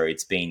necessary.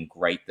 It's been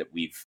great that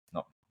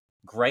not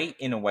great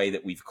in a way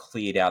that we've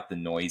cleared out the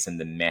noise and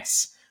the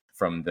mess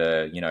from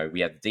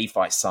we had the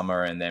DeFi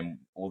summer, and then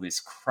all this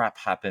crap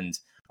happened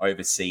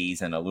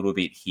overseas and a little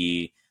bit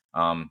here.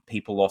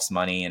 People lost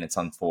money, and it's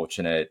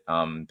unfortunate.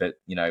 But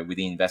with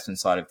the investment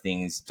side of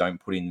things,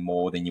 don't put in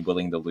more than you're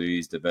willing to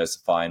lose,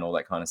 diversify, and all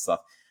that kind of stuff.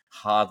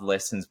 Hard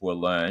lessons were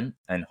learned,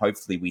 and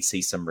hopefully we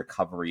see some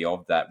recovery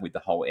of that with the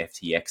whole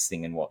FTX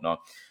thing and whatnot.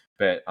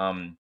 But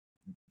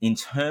in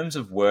terms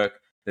of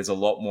work, there's a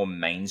lot more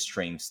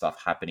mainstream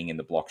stuff happening in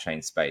the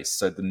blockchain space.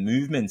 So the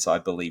movements, I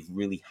believe,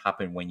 really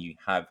happen when you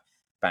have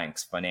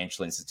banks,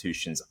 financial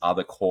institutions,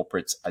 other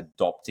corporates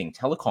adopting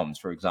telecoms,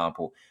 for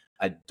example,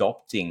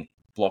 adopting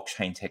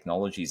blockchain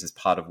technologies as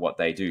part of what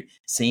they do,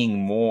 seeing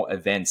more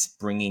events,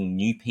 bringing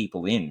new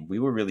people in. We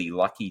were really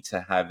lucky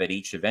to have at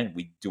each event,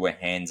 we'd do a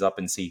hands up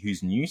and see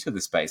who's new to the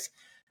space.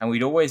 And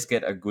we'd always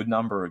get a good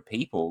number of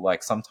people,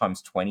 like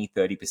sometimes 20,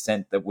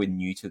 30% that were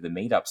new to the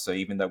meetup. So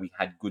even though we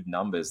had good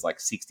numbers,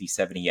 like 60,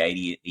 70,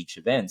 80 at each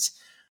event,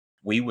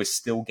 we were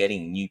still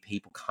getting new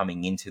people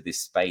coming into this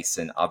space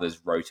and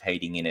others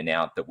rotating in and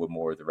out that were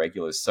more of the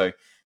regulars. So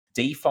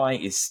DeFi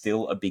is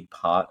still a big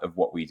part of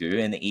what we do.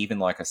 And even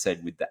like I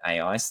said, with the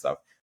AI stuff,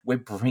 we're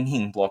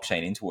bringing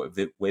blockchain into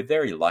it. We're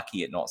very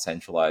lucky at Not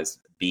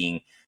Centralized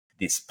being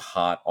this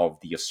part of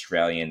the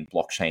Australian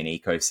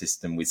blockchain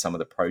ecosystem with some of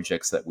the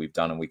projects that we've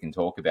done and we can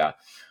talk about.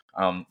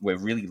 We're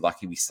really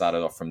lucky we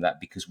started off from that,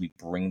 because we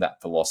bring that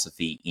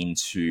philosophy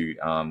into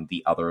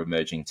the other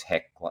emerging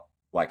tech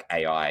like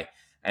AI.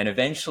 And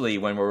eventually,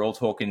 when we're all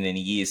talking in a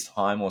year's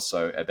time or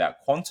so about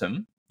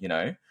quantum,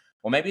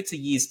 or maybe it's a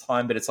year's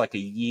time, but it's like a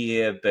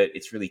year, but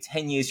it's really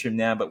 10 years from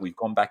now, but we've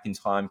gone back in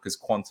time because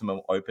quantum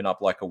will open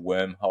up like a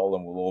wormhole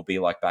and we'll all be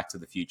like Back to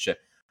the Future.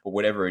 But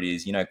whatever it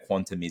is,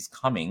 quantum is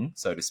coming,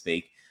 so to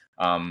speak.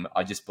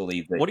 I just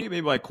believe that... What do you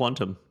mean by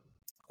quantum?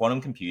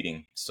 Quantum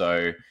computing.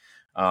 So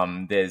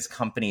there's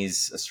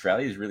companies,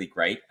 Australia is really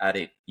great at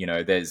it.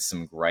 There's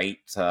some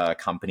great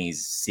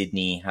companies.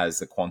 Sydney has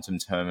the quantum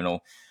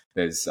terminal.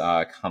 There's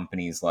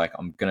companies like,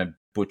 I'm going to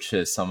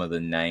butcher some of the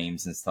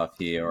names and stuff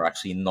here, or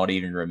actually not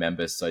even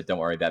remember. So don't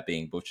worry about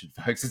being butchered,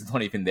 folks. It's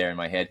not even there in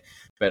my head.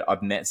 But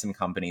I've met some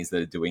companies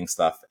that are doing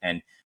stuff,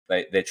 and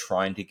they're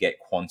trying to get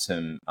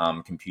quantum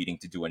computing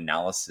to do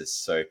analysis.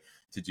 So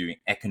to doing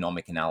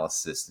economic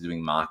analysis, to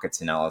doing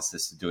markets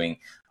analysis, to doing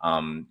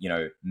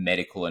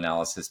medical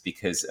analysis.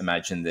 Because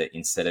imagine that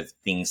instead of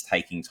things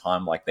taking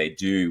time like they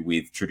do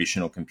with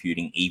traditional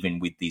computing, even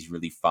with these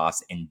really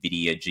fast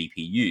NVIDIA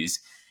GPUs,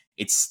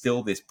 it's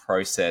still this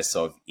process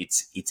of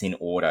it's in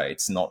order.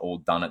 It's not all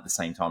done at the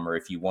same time. Or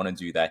if you want to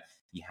do that,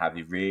 you have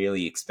a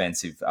really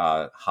expensive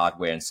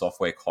hardware and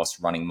software costs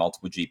running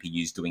multiple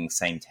GPUs doing the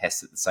same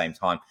tests at the same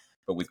time.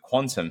 But with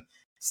quantum,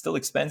 it's still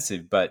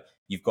expensive, but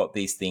you've got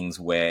these things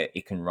where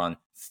it can run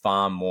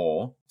far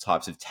more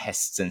types of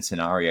tests and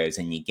scenarios,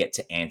 and you get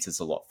to answers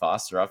a lot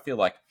faster. I feel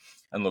like,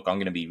 and look, I'm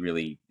going to be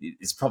really,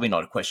 it's probably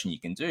not a question you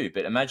can do,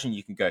 but imagine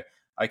you can go,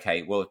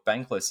 okay, well, if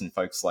Bankless and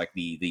folks like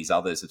these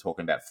others are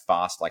talking about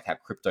fast, like how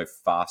crypto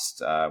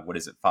fast,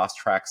 fast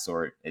tracks,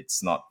 or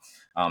it's not,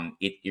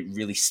 it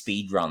really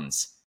speed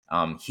runs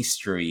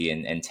history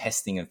and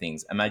testing of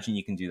things. Imagine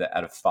you can do that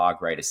at a far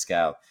greater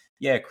scale.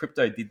 Yeah,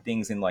 crypto did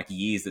things in like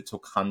years that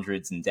took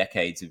hundreds and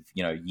decades of,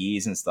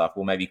 years and stuff.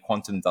 Well, maybe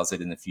quantum does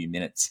it in a few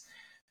minutes.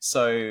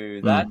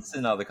 So that's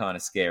another kind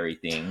of scary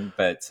thing.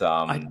 But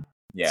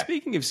yeah.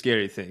 Speaking of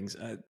scary things,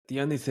 the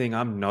only thing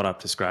I'm not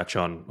up to scratch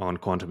on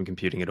quantum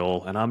computing at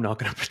all, and I'm not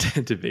going to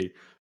pretend to be,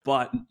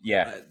 but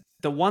Yeah.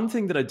 The one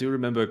thing that I do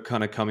remember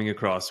kind of coming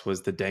across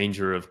was the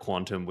danger of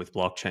quantum with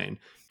blockchain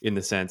in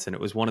the sense, and it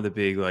was one of the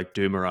big like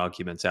doomer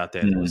arguments out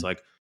there that was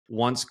like,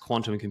 once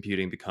quantum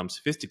computing becomes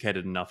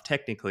sophisticated enough,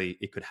 technically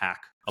it could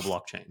hack a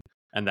blockchain.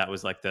 And that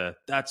was like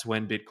that's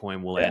when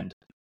Bitcoin will end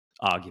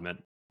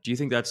argument. Do you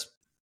think that's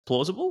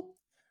plausible?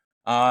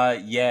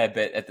 Yeah,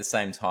 but at the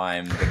same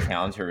time, the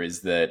counter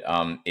is that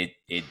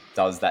it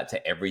does that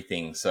to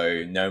everything.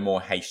 So no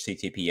more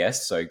HTTPS.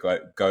 So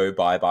go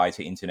bye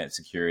to internet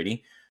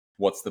security.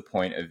 What's the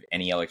point of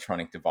any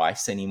electronic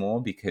device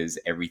anymore? Because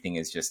everything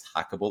is just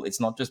hackable. It's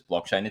not just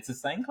blockchain. It's the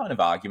same kind of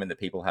argument that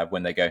people have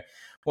when they go,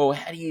 well,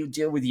 how do you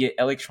deal with your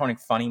electronic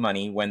funny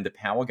money when the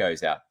power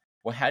goes out?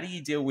 Well, how do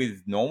you deal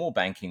with normal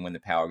banking when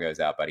the power goes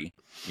out, buddy?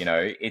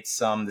 It's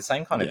the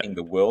same kind of thing.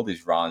 The world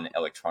is run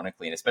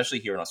electronically, and especially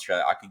here in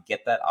Australia, I could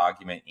get that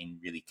argument in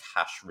really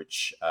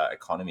cash-rich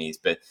economies,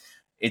 but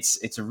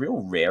it's a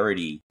real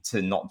rarity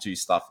to not do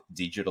stuff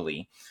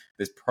digitally.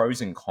 There's pros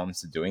and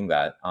cons to doing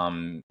that.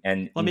 And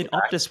I mean,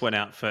 Optus went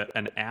out for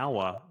an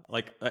hour,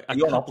 like a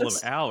you on couple of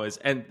Optus? hours,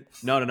 and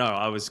no,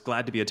 I was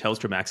glad to be a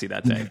Telstra maxi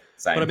that day.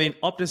 Same. But I mean,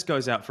 Optus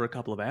goes out for a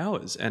couple of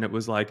hours, and it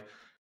was like,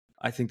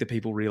 I think that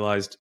people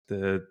realized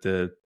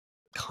the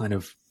kind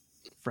of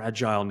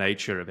fragile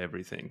nature of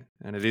everything,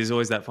 and it is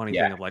always that funny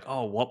thing of like,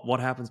 oh, what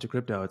happens to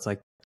crypto? It's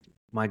like,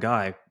 my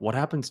guy, what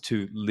happens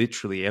to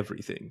literally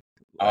everything?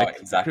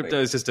 Like, Exactly.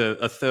 Crypto is just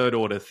a third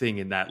order thing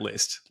in that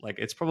list. Like,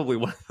 it's probably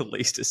one of the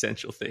least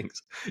essential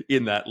things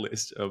in that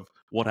list of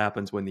what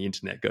happens when the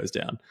internet goes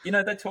down.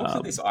 They talk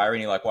to this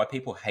irony, like why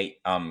people hate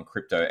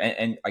crypto,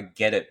 and I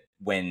get it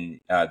when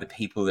the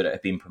people that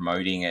have been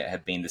promoting it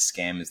have been the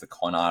scammers, the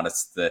con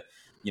artists,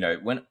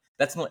 when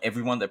that's not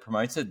everyone that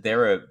promotes it.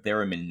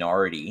 They're a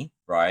minority,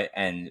 right?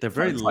 And they're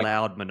very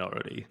loud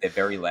minority. They're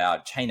very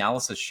loud.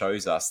 Chainalysis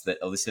shows us that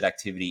illicit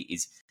activity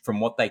is, from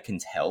what they can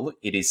tell,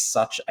 it is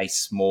such a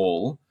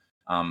small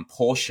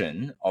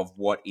portion of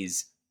what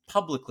is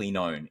publicly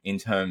known in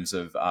terms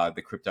of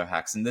the crypto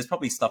hacks. And there's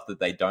probably stuff that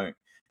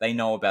they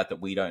know about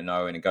that we don't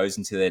know, and it goes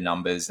into their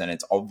numbers, and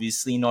it's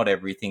obviously not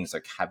everything.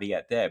 So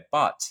caveat there,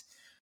 but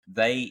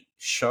they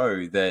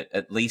show that,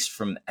 at least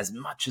from as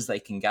much as they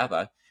can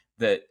gather,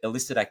 that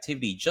illicit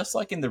activity, just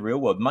like in the real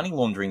world, money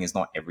laundering is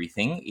not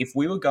everything. If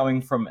we were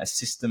going from a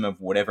system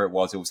of whatever it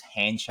was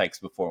handshakes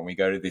before, and we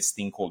go to this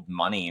thing called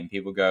money, and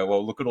people go,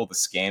 well, look at all the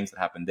scams that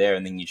happened there.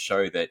 And then you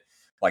show that,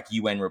 like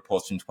UN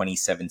reports from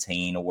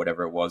 2017 or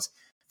whatever it was,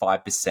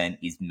 5%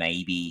 is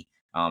maybe,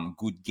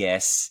 good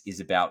guess, is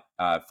about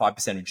 5%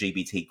 of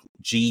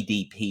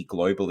GDP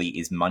globally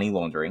is money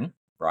laundering,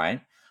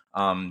 right?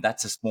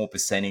 That's a small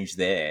percentage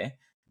there.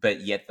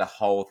 But yet the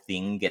whole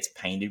thing gets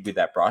painted with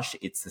that brush.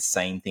 It's the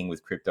same thing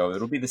with crypto.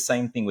 It'll be the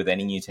same thing with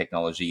any new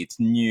technology. It's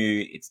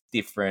new. It's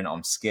different.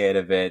 I'm scared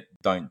of it.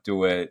 Don't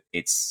do it.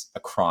 It's a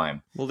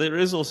crime. Well, there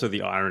is also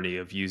the irony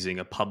of using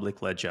a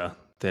public ledger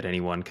that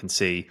anyone can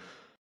see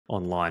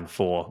online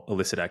for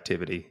illicit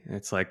activity.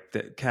 It's like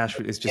the cash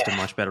is just a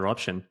much better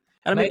option.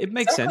 And I mean, it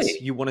makes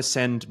sense. You want to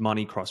send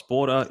money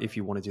cross-border if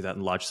you want to do that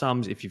in large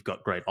sums. If you've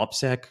got great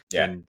OPSEC,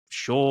 then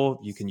sure,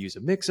 you can use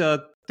a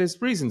mixer. There's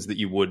reasons that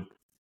you would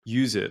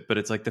use it, but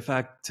it's like the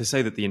fact to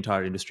say that the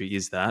entire industry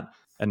is that,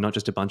 and not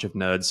just a bunch of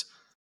nerds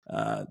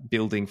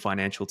building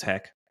financial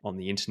tech on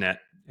the internet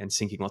and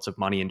sinking lots of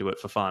money into it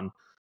for fun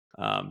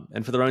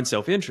and for their own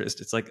self-interest.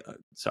 It's like,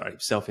 sorry,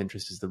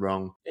 self-interest is the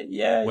wrong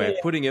way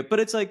of putting it, but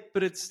it's like,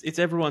 it's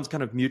everyone's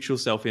kind of mutual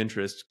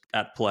self-interest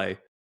at play.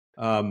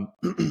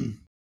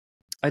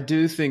 I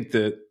do think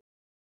that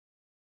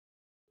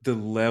the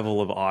level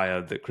of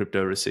ire that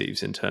crypto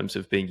receives in terms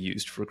of being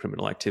used for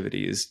criminal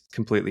activity is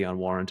completely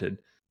unwarranted.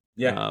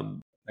 Yeah,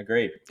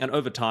 agreed. And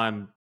over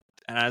time,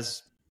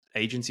 as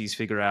agencies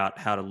figure out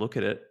how to look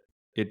at it,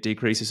 it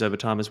decreases over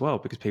time as well,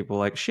 because people are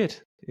like,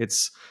 shit,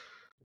 it's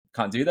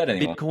Can't do that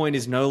anymore. Bitcoin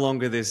is no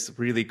longer this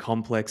really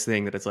complex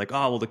thing that it's like,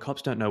 oh, well, the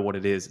cops don't know what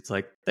it is. It's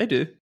like, they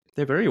do.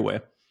 They're very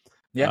aware.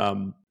 Yeah.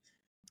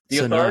 The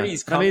So no,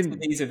 authorities but I come to mean,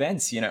 these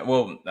events,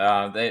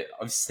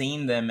 I've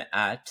seen them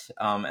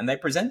and they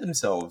present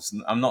themselves.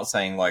 I'm not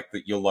saying like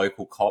that your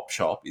local cop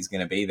shop is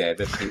going to be there,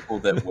 but people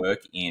that work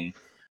in,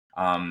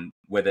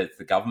 whether it's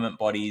the government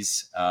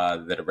bodies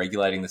that are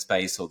regulating the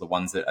space or the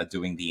ones that are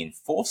doing the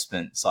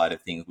enforcement side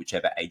of things,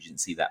 whichever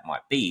agency that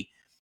might be,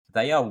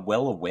 they are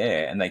well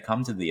aware and they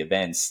come to the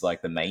events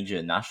like the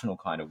major national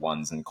kind of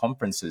ones and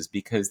conferences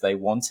because they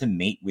want to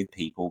meet with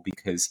people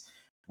because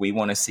we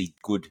want to see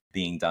good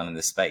being done in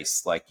the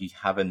space. Like you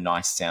have a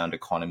nice sound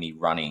economy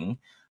running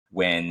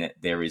when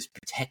there is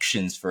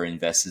protections for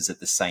investors at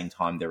the same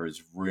time there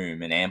is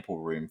room and ample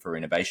room for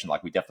innovation.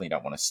 Like we definitely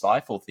don't want to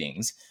stifle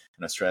things.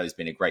 And Australia's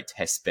been a great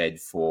test bed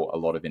for a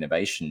lot of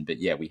innovation. But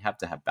yeah, we have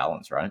to have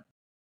balance, right?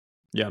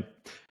 yeah.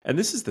 And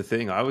this is the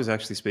thing. I was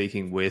actually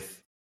speaking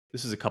with,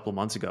 this is a couple of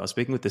months ago, I was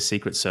speaking with the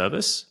Secret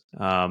Service.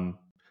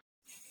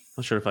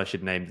 Not sure if I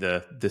should name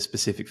the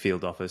specific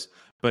field office,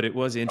 but it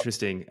was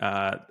interesting.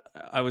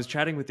 I was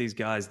chatting with these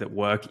guys that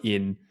work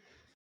in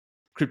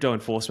crypto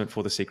enforcement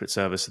for the Secret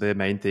Service. So their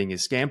main thing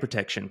is scam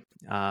protection.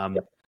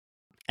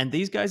 And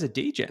these guys are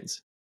degens,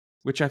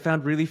 which I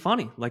found really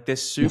funny. Like they're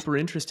super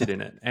interested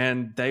in it.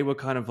 And they were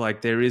kind of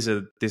like, there is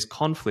this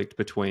conflict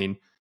between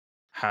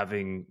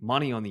having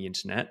money on the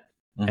internet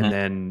and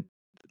then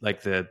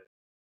like the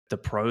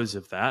pros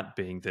of that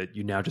being that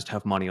you now just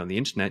have money on the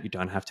internet. You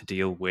don't have to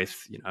deal with,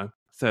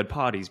 third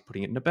parties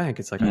putting it in a bank.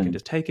 It's like I can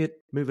just take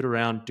it, move it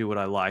around, do what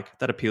I like.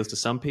 That appeals to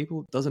some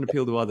people, doesn't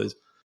appeal to others.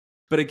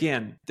 But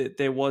again,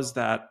 there is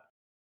that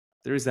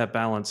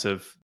balance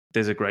of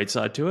there's a great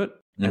side to it.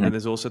 And then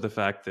there's also the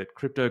fact that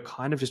crypto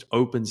kind of just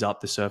opens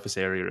up the surface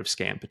area of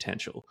scam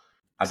potential.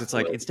 Because it's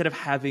like, instead of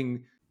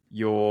having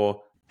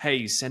your,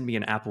 hey, send me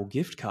an Apple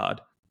gift card,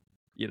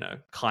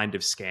 kind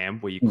of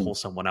scam where you call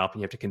someone up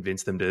and you have to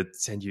convince them to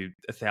send you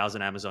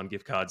 1,000 Amazon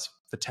gift cards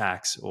for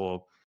tax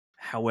or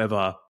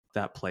however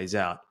that plays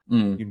out.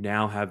 You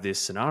now have this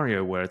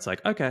scenario where it's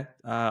like, okay,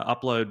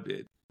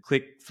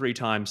 click 3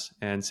 times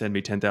and send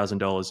me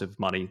 $10,000 of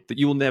money that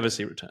you will never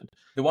see returned.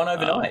 The one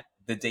overnight,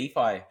 the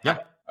DeFi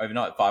happened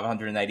overnight,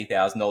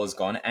 $580,000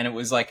 gone. And it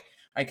was like,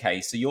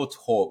 okay, so you're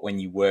taught when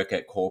you work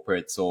at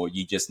corporates or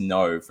you just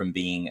know from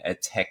being a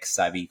tech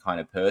savvy kind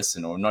of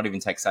person, or not even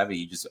tech savvy,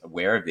 you're just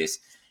aware of this.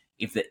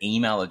 If the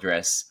email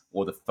address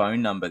or the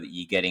phone number that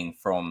you're getting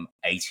from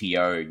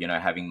ATO,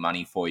 having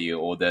money for you,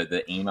 or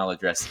the email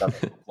address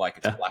doesn't look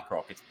like it's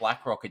BlackRock, it's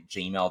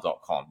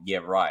blackrock@gmail.com. Yeah,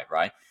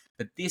 right.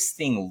 But this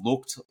thing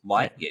looked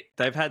like it.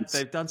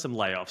 They've done some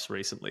layoffs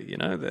recently,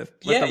 they've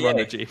let them run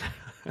the Gmail.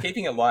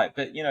 Keeping it light.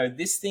 But,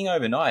 this thing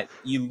overnight,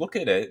 you look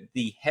at it,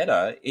 the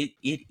header, it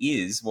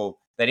is, well,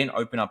 they didn't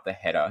open up the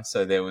header.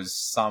 So there was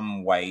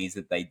some ways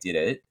that they did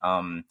it.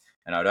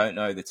 And I don't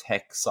know the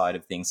tech side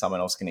of things.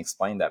 Someone else can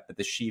explain that. But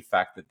the sheer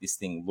fact that this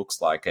thing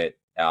looks like it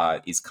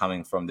is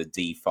coming from the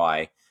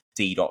DeFi,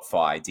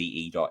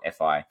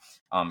 de.fi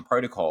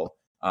protocol.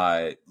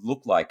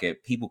 Looked like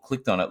it. People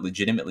clicked on it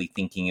legitimately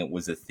thinking it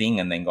was a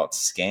thing and then got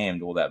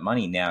scammed all that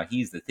money. Now,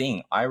 here's the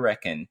thing. I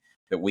reckon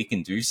that we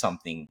can do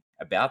something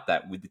about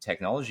that with the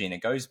technology. And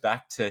it goes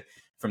back to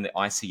from the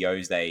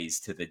ICO's days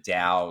to the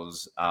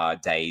DAO's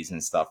days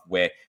and stuff,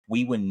 where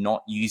we were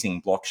not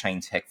using blockchain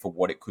tech for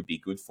what it could be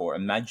good for.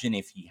 Imagine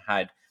if you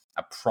had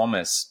a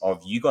promise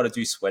of, you got to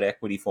do sweat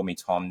equity for me,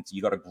 Tom.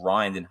 You got to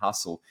grind and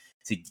hustle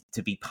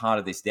to be part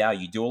of this DAO.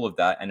 You do all of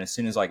that. And as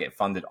soon as I get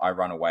funded, I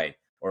run away,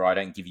 or I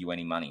don't give you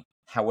any money.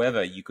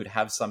 However, you could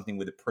have something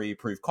with a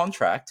pre-approved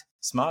contract,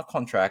 smart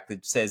contract,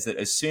 that says that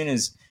as soon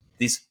as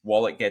this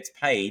wallet gets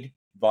paid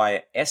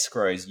via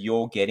escrows,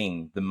 you're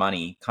getting the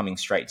money coming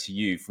straight to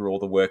you for all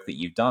the work that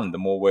you've done. The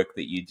more work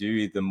that you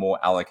do, the more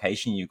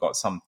allocation you've got.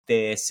 Some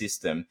fair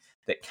system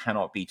that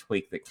cannot be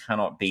tweaked, that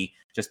cannot be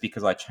just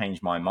because I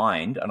changed my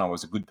mind and I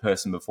was a good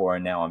person before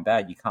and now I'm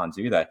bad. You can't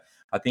do that.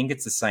 I think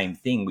it's the same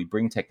thing. We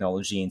bring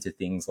technology into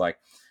things like,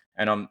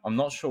 and I'm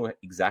not sure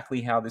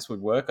exactly how this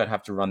would work. I'd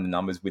have to run the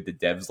numbers with the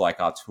devs like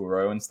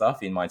Arturo and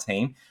stuff in my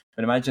team.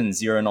 But imagine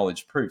zero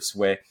knowledge proofs,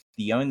 where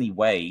the only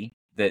way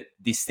that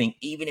this thing,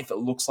 even if it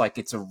looks like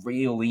it's a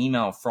real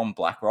email from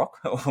BlackRock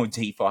or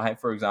DeFi,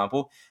 for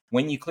example,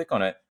 when you click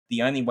on it,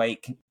 the only way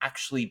it can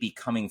actually be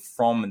coming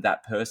from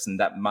that person,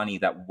 that money,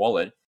 that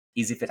wallet,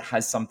 is if it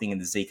has something in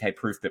the ZK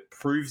proof that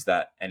proves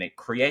that, and it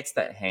creates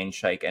that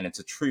handshake and it's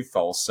a true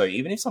false. So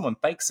even if someone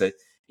fakes it,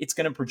 it's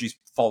going to produce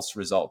false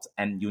results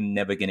and you're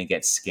never going to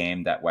get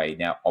scammed that way.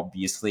 Now,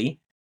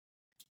 obviously,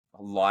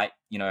 light,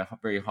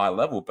 very high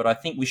level, but I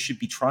think we should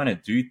be trying to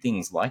do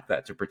things like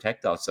that to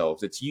protect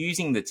ourselves. It's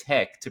using the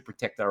tech to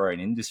protect our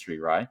own industry,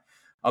 right?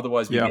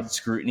 Otherwise, we get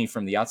scrutiny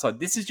from the outside.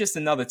 This is just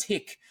another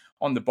tick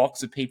on the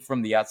box of people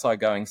from the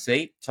outside going,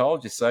 see,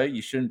 told you so,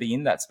 you shouldn't be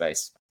in that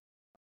space.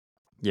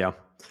 Yeah.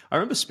 I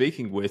remember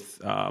speaking with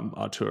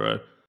Arturo,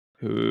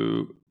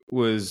 who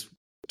was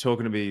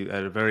talking to me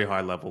at a very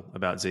high level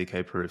about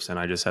ZK proofs, and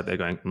I just sat there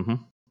going,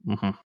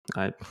 Mm-hmm.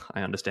 I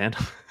understand,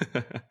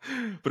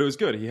 but it was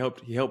good. He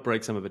helped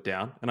break some of it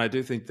down, and I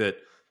do think that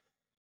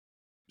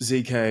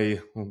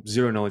ZK,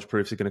 zero knowledge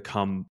proofs, are going to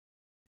come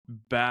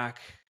back,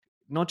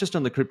 not just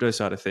on the crypto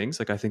side of things.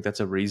 Like, I think that's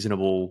a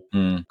reasonable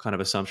Mm. kind of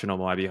assumption on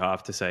my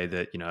behalf to say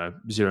that,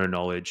 zero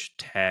knowledge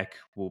tech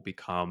will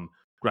become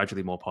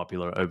gradually more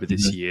popular over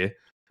this Mhm. year,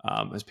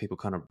 as people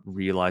kind of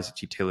realize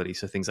its utility.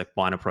 So things like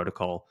Binary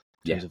Protocol,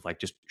 in Yeah. terms of like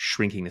just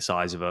shrinking the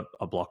size of a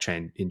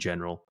blockchain in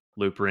general,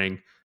 Loop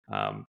Ring,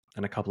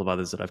 and a couple of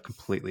others that I've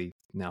completely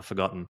now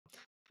forgotten.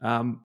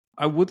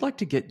 I would like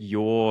to get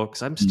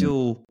because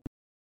Mm.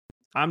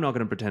 I'm not going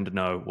to pretend to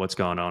know what's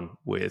going on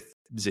with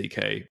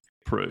ZK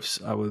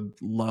proofs. I would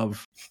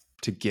love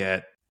to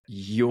get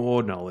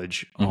your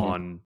knowledge Mhm.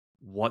 on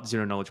what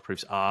zero knowledge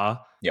proofs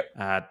are.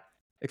 Yep.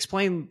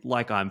 Explain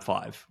like I'm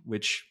five,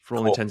 which for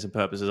all Cool. intents and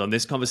purposes on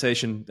this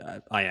conversation,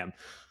 I am.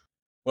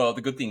 Well,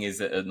 the good thing is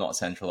that it's not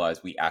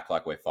centralized. We act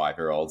like we're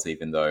 5-year-olds,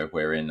 even though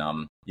we're in,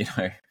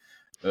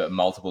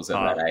 multiples at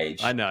that I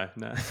age. know.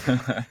 No.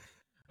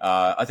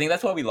 I think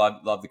that's why we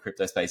love the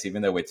crypto space,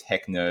 even though we're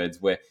tech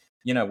nerds. We're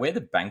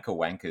the banker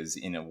wankers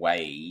in a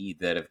way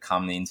that have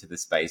come into the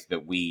space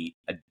that we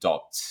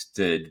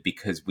adopted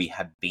because we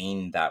have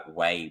been that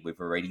way. We've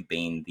already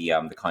been the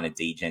kind of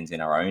degens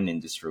in our own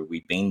industry.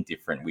 We've been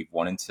different. We've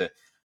wanted to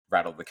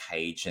rattle the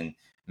cage and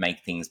make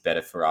things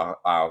better for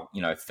our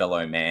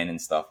fellow man and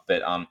stuff.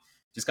 But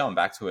just going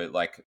back to it,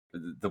 like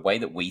the way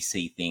that we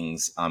see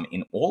things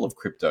in all of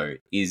crypto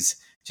is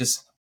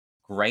just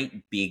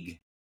great, big,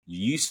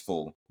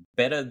 useful,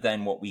 better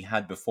than what we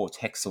had before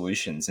tech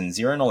solutions and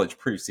zero knowledge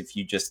proofs. If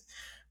you just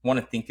want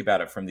to think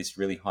about it from this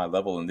really high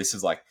level, and this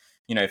is like,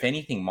 if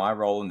anything, my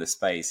role in the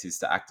space is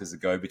to act as a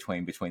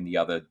go-between the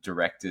other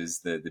directors,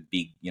 the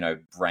big,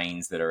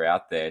 brains that are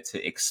out there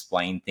to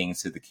explain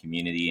things to the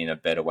community in a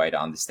better way to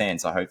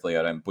understand. So hopefully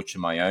I don't butcher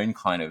my own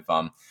kind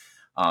of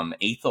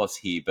ethos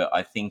here, but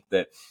I think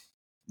that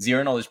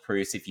zero knowledge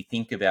proofs, if you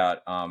think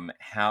about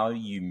how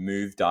you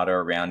move data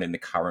around in the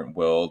current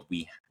world,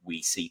 we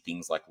see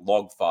things like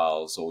log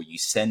files, or you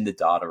send the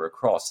data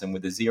across. And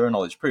with a zero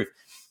knowledge proof,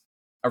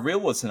 a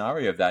real world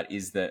scenario of that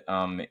is that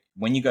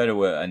when you go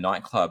to a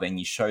nightclub and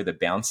you show the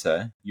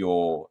bouncer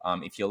your,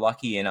 if you're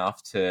lucky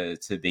enough to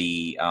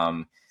be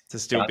To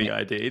still be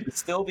ID'd.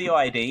 still be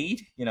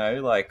ID'd,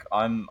 like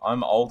I'm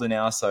older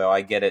now, so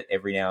I get it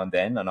every now and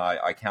then, and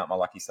I count my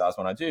lucky stars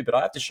when I do, but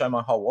I have to show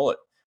my whole wallet.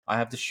 I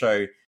have to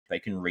show they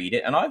can read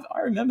it. And I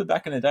remember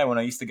back in the day when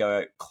I used to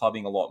go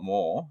clubbing a lot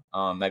more,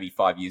 maybe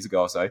 5 years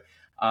ago or so.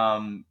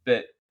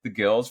 But the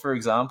girls, for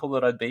example,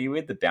 that I'd be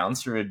with, the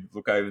bouncer would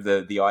look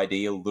over the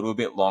ID a little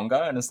bit longer,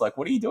 and it's like,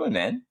 what are you doing,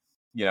 man?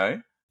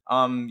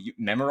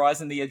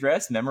 Memorizing the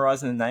address,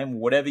 memorizing the name,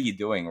 whatever you're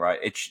doing, right?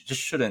 It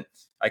just shouldn't.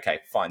 Okay,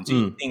 fine, do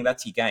your thing.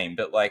 That's your game,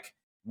 but like,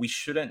 we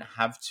shouldn't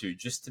have to,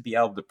 just to be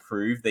able to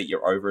prove that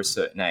you're over a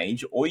certain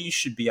age. All you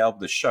should be able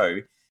to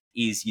show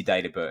is your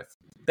date of birth.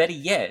 Better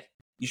yet,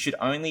 you should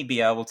only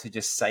be able to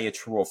just say a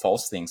true or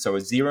false thing. So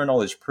a zero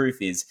knowledge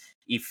proof is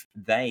if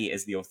they,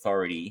 as the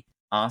authority,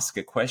 ask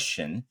a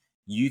question,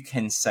 you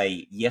can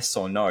say yes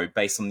or no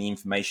based on the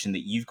information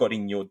that you've got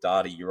in your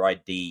data, your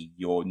ID,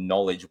 your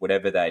knowledge,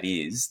 whatever that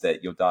is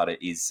that your data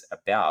is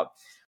about,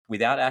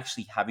 without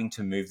actually having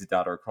to move the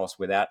data across,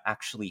 without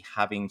actually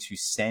having to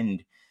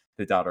send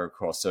the data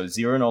across. So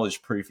zero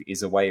knowledge proof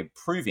is a way of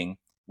proving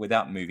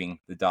without moving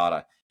the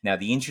data. Now,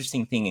 the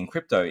interesting thing in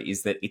crypto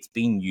is that it's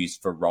being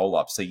used for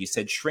roll-ups. So you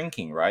said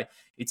shrinking, right?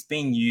 It's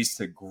being used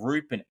to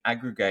group and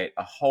aggregate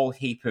a whole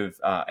heap of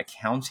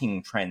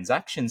accounting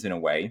transactions in a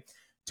way,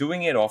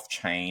 doing it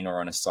off-chain or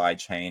on a side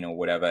chain or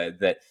whatever,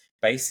 that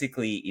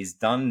basically is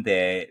done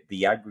there.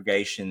 The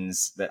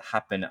aggregations that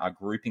happen are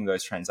grouping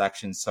those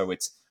transactions so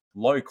it's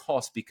low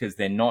cost because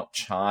they're not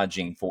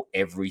charging for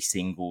every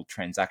single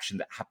transaction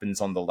that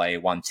happens on the layer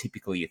one,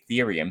 typically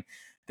Ethereum.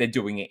 They're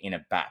doing it in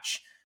a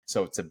batch.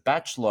 So it's a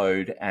batch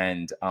load,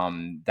 and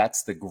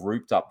that's the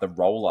grouped up, the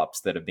roll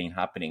ups that have been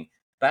happening.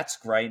 That's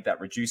great. That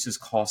reduces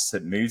costs.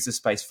 It moves the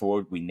space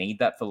forward. We need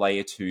that for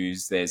layer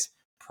twos. There's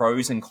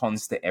pros and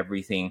cons to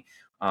everything.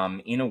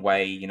 In a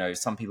way,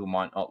 some people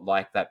might not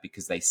like that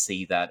because they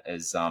see that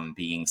as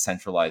being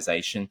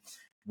centralization.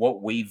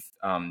 What we've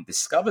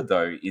discovered,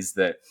 though, is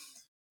that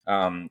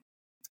um,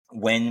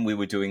 when we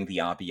were doing the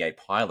RBA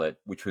pilot,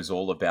 which was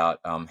all about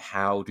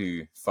how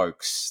do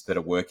folks that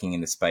are working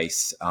in the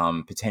space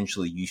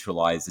potentially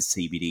utilize the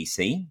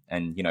CBDC,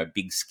 and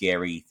big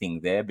scary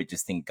thing there, but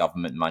just think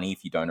government money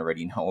if you don't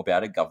already know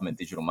about it, government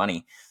digital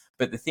money.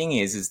 But the thing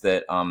is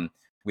that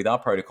with our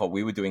protocol,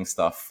 we were doing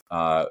stuff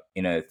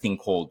in a thing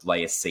called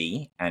Layer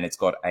C, and it's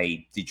got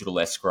a digital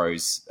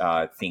escrows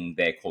thing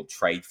there called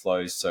trade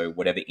flows. So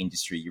whatever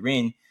industry you're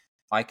in,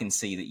 I can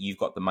see that you've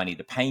got the money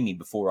to pay me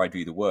before I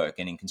do the work.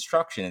 And in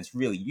construction, it's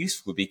really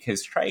useful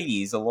because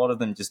tradies, a lot of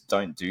them just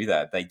don't do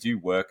that. They do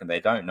work and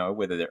they don't know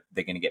whether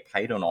they're going to get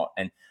paid or not.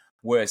 And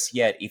worse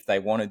yet, if they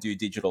want to do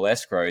digital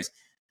escrows,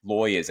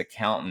 lawyers,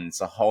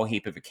 accountants, a whole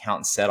heap of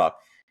account setup,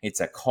 it's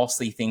a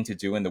costly thing to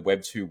do in the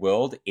Web 2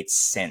 world. It's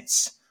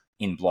cents.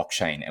 in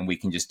blockchain, and we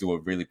can just do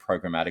it really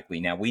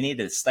programmatically. Now, we need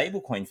a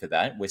stablecoin for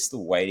that. We're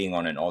still waiting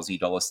on an Aussie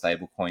dollar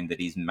stablecoin that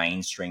is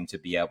mainstream to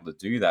be able to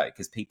do that,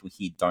 because people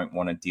here don't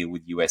want to deal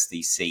with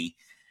USDC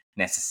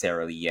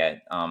necessarily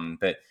yet.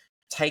 But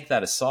take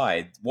that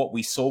aside, what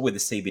we saw with the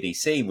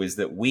CBDC was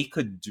that we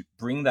could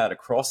bring that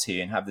across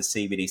here and have the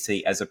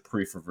CBDC as a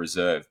proof of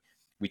reserve.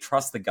 We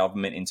trust the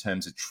government in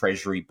terms of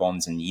treasury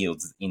bonds and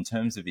yields. In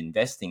terms of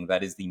investing,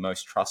 that is the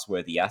most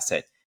trustworthy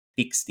asset.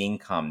 Fixed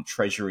income,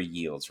 treasury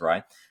yields,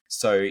 right?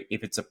 So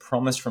if it's a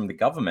promise from the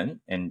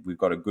government, and we've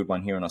got a good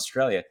one here in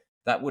Australia,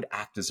 that would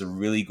act as a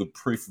really good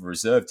proof of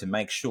reserve to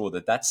make sure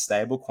that that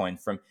stablecoin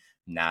from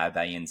NAB,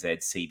 ANZ,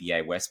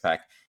 CBA, Westpac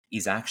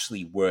is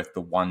actually worth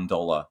the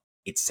 $1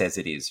 it says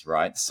it is,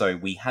 right? So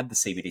we had the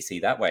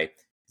CBDC that way.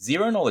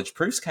 Zero knowledge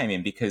proofs came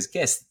in because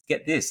get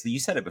this, you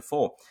said it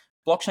before,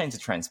 blockchains are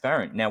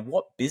transparent. Now,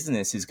 what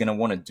business is going to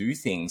want to do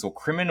things, or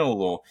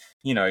criminal, or,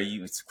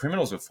 it's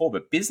criminals before,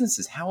 but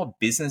businesses, how are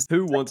business?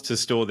 Who wants to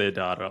store their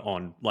data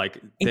on,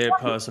 like, their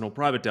Exactly. personal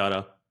private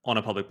data on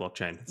a public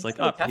blockchain? It's like,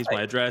 here's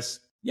my address,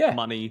 Yeah.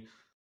 money.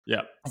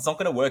 Yeah. It's not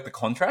going to work. The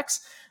contracts.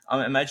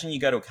 Imagine you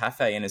go to a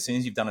cafe, and as soon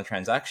as you've done a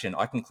transaction,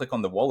 I can click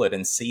on the wallet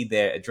and see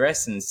their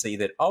address and see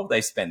that, they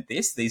spent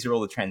this. These are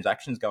all the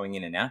transactions going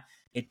in and out.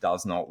 It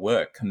does not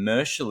work.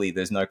 Commercially,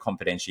 there's no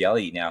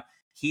confidentiality. Now,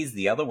 here's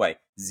the other way.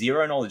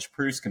 Zero knowledge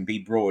proofs can be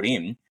brought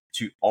in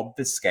to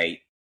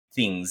obfuscate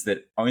things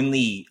that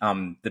only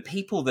the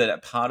people that are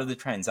part of the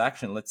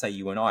transaction, let's say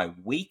you and I,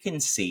 we can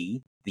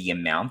see the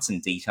amounts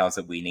and details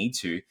that we need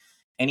to.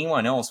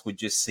 Anyone else would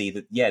just see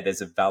that,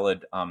 there's a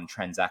valid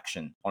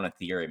transaction on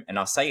Ethereum. And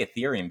I say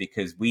Ethereum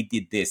because we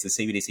did this. The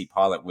CBDC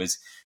pilot was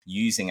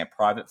using a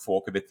private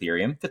fork of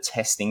Ethereum for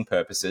testing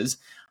purposes,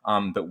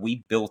 but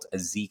we built a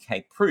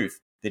ZK proof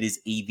that is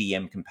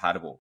EVM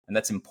compatible. And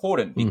that's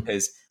important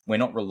because we're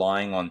not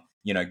relying on,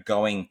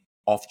 going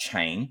off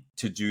chain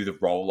to do the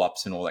roll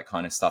ups and all that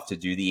kind of stuff, to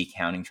do the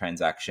accounting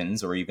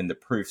transactions or even the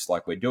proofs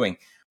like we're doing.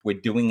 We're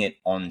doing it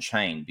on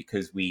chain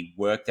because we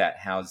worked out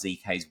how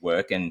ZKs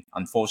work, and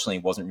unfortunately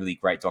it wasn't really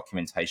great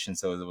documentation.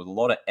 So there was a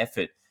lot of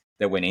effort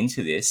that went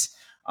into this.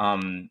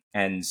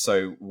 And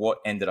so what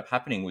ended up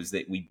happening was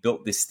that we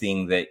built this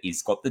thing that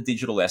is got the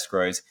digital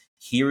escrows.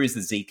 Here is the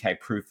ZK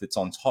proof that's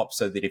on top,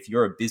 so that if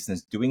you're a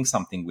business doing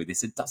something with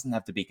this, it doesn't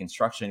have to be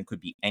construction. It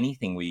could be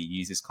anything where you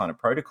use this kind of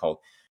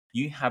protocol.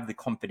 You have the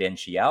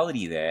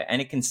confidentiality there,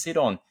 and it can sit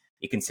on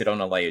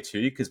a layer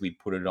 2 because we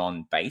put it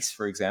on Base,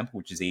 for example,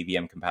 which is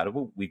EVM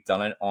compatible. We've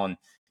done it on,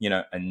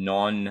 a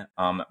non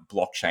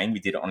blockchain. We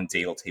did it on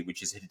DLT,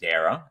 which is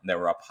Hedera. They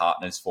were our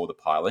partners for the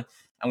pilot.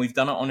 And we've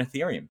done it on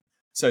Ethereum.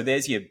 So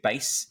there's your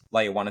base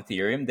layer 1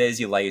 Ethereum, there's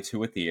your layer 2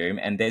 Ethereum,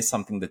 and there's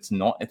something that's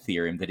not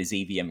Ethereum that is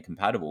EVM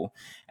compatible.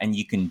 And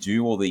you can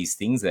do all these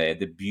things there.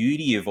 The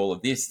beauty of all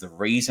of this, the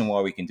reason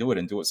why we can do it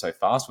and do it so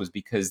fast, was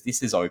because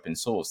this is open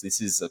source. This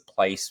is a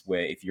place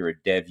where if you're a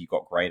dev, you've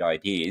got great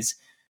ideas,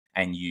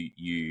 and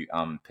you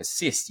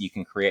persist, you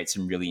can create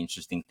some really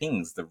interesting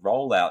things. The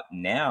rollout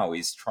now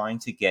is trying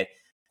to get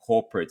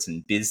corporates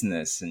and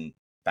business and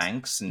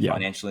banks and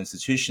financial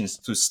institutions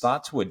to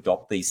start to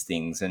adopt these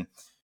things. And,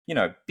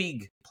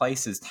 big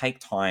places take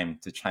time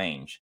to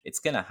change. It's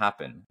going to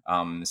happen.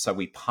 So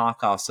we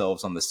park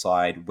ourselves on the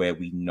side where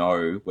we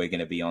know we're going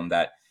to be in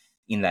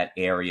that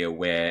area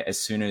where as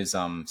soon as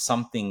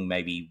something,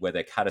 maybe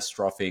whether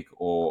catastrophic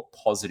or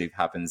positive,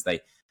 happens,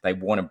 they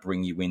want to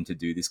bring you in to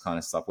do this kind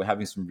of stuff. We're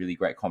having some really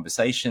great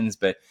conversations,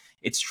 but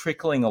it's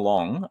trickling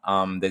along.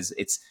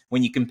 It's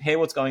when you compare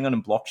what's going on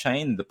in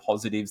blockchain, the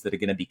positives that are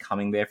going to be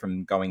coming there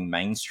from going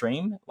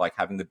mainstream, like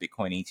having the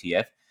Bitcoin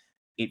ETF,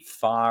 it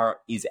far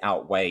is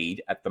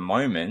outweighed at the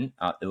moment,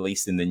 at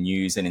least in the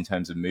news and in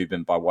terms of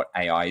movement, by what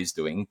AI is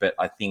doing. But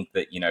I think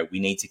that, we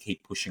need to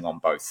keep pushing on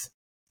both.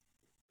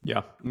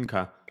 Yeah.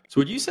 Okay. So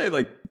would you say,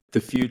 like,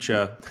 the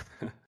future...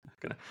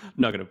 I'm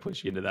not going to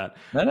push you into that.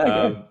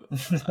 No.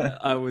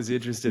 I was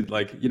interested,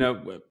 like,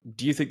 do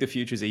you think the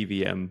future is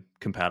EVM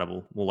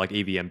compatible, or like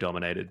EVM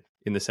dominated,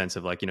 in the sense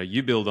of, like,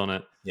 you build on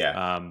it?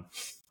 Yeah.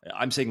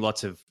 I'm seeing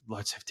lots of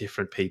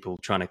different people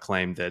trying to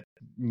claim that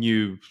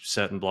new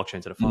certain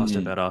blockchains that are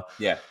faster, better,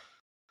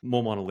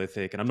 more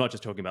monolithic. And I'm not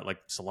just talking about like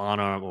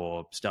Solana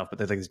or stuff, but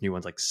there's like these new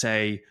ones like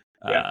Say.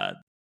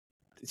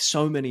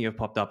 So many have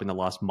popped up in the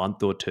last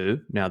month or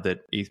two now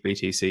that ETH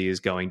BTC is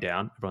going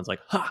down. Everyone's like,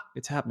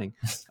 it's happening.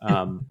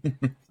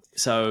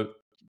 So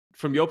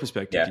from your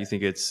perspective, do you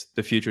think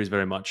the future is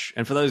very much,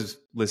 and for those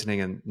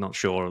listening and not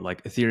sure,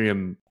 like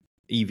Ethereum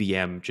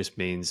EVM just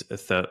means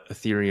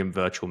Ethereum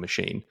virtual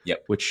machine,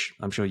 which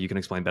I'm sure you can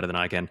explain better than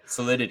I can.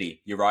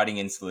 Solidity. You're writing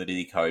in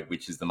Solidity code,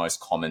 which is the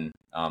most common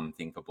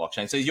thing for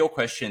blockchain. So is your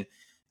question,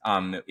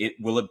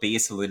 will it be a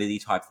Solidity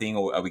type thing,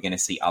 or are we going to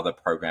see other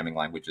programming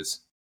languages?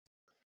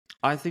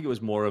 I think it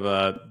was more of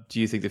do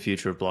you think the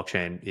future of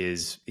blockchain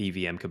is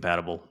EVM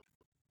compatible?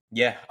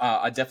 Yeah,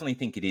 I definitely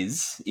think it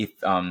is.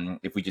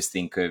 If we just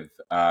think of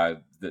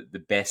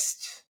the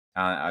best,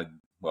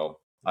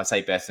 well, I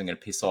say best, I'm going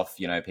to piss off,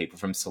 people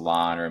from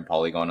Solana and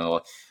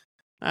Polygon.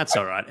 That's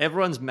all right.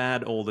 Everyone's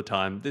mad all the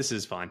time. This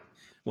is fine.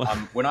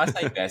 When I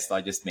say best,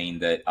 I just mean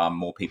that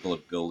more people are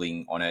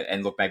building on it.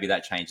 And look, maybe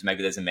that changed.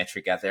 Maybe there's a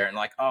metric out there, and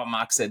like, oh,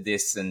 Mark said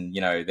this, and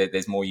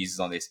there's more users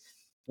on this.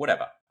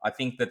 Whatever. I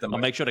think that I'll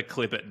make sure to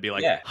clip it and be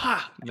like, yeah,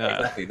 ha, no.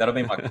 exactly. That'll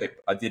be my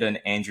clip. I did an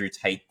Andrew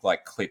Tate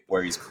clip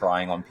where he's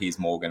crying on Piers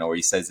Morgan, or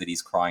he says that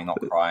he's crying, not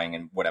crying,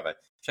 and whatever.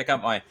 Check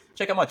out my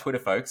Twitter,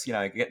 folks.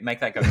 Make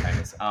that go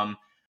famous.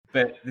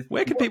 But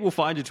where can people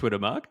find your Twitter,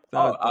 Mark?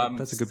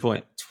 That's a good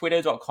point.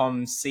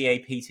 Twitter.com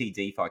CAPT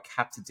DeFi,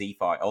 Capta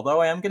DeFi.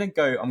 Although I'm going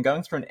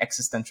through an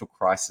existential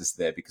crisis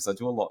there because I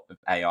do a lot of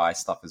AI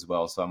stuff as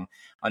well. So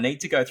I need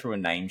to go through a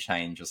name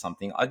change or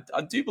something.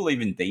 I do believe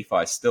in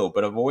DeFi still,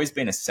 but I've always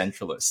been a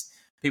centralist.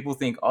 People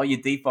think, oh, you're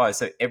DeFi,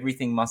 so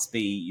everything must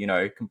be,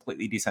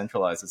 completely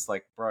decentralized. It's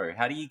like, bro,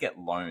 how do you get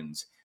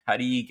loans? How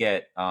do you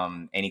get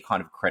any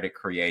kind of credit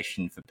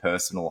creation for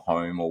personal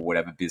home or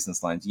whatever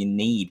business loans? You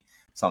need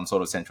some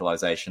sort of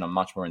centralization. I'm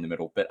much more in the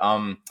middle. But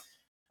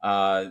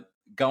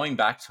going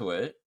back to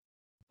it,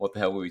 what the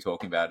hell were we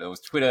talking about? It was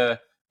Twitter.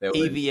 There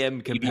was EVM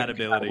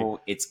compatibility.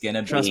 It's going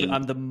to be... Trust me,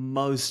 I'm the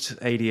most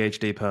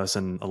ADHD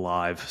person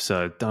alive,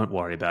 so don't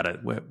worry about it.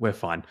 We're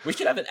fine. We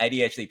should have an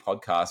ADHD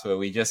podcast where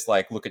we just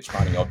look at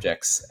shiny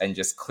objects and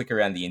just click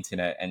around the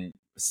internet and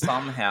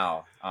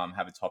somehow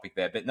have a topic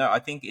there. But no, I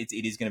think it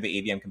is going to be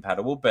EVM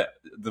compatible. But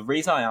the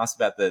reason I asked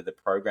about the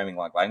programming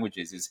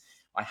languages is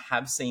I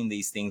have seen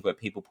these things where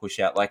people push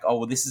out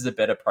this is a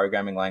better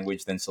programming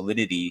language than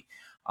Solidity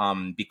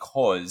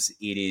because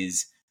it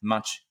is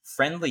much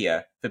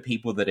friendlier for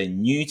people that are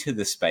new to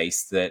the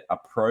space, that are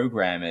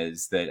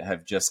programmers that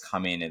have just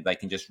come in, and they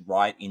can just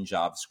write in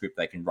JavaScript.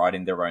 They can write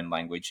in their own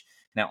language.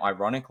 Now,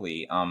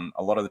 ironically,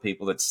 a lot of the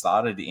people that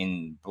started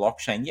in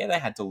blockchain, they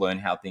had to learn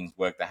how things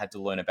work. They had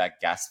to learn about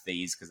gas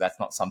fees because that's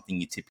not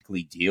something you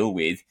typically deal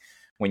with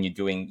when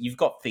you've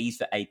got fees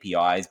for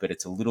APIs, but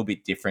it's a little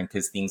bit different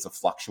because things are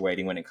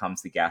fluctuating when it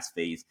comes to gas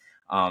fees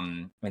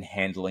and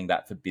handling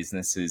that for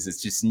businesses.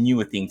 It's just a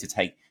newer thing to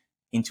take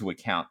into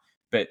account.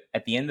 But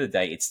at the end of the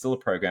day, it's still a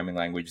programming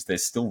language.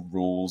 There's still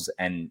rules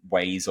and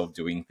ways of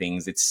doing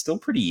things. It's still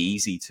pretty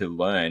easy to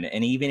learn.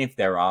 And even if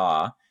there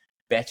are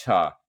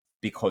better,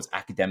 because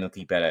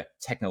academically better,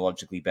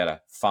 technologically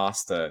better,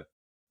 faster,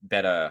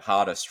 better,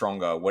 harder,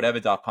 stronger, whatever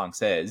Daft Punk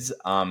says,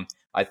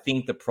 I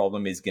think the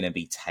problem is going to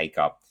be take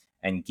up.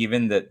 And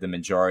given that the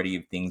majority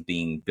of things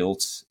being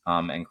built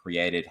and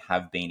created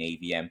have been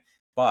EVM,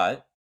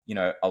 but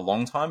a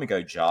long time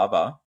ago,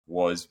 Java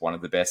was one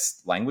of the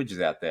best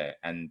languages out there,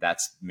 and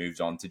that's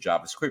moved on to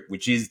JavaScript,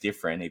 which is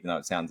different, even though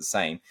it sounds the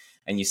same.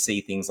 And you see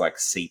things like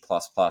C++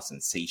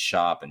 and C#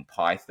 and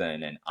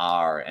Python and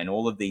R and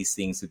all of these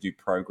things that do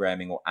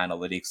programming or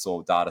analytics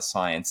or data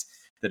science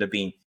that have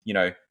been,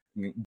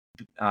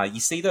 you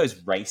see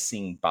those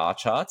racing bar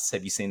charts.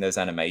 Have you seen those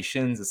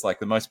animations? It's like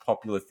the most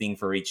popular thing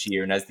for each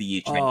year, and as the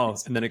year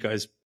changes, and then it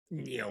goes.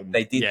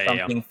 They did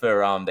something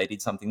for they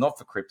did something not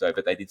for crypto,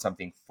 but they did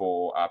something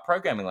for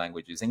programming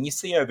languages. And you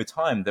see over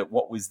time that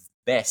what was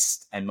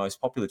best and most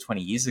popular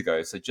 20 years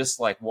ago, so just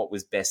like what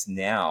was best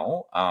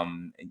now,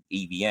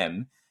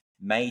 EVM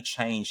may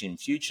change in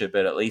future,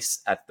 but at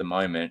least at the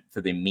moment, for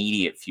the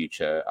immediate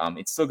future,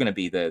 it's still going to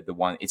be the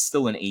one. It's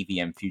still an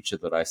EVM future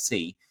that I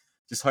see.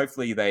 Just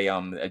hopefully they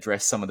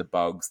address some of the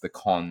bugs, the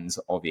cons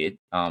of it.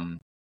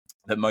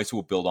 That most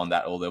will build on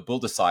that, or they'll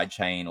build a side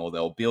chain, or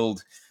they'll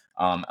build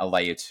a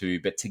layer 2,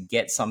 but to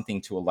get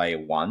something to a layer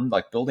 1,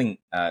 like building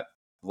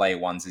layer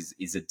 1s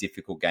is a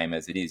difficult game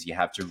as it is. You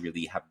have to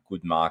really have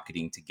good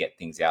marketing to get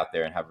things out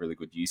there and have really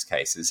good use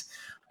cases.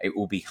 It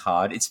will be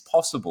hard. It's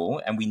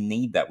possible, and we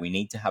need that. We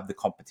need to have the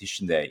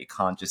competition there. It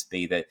can't just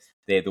be that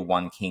they're the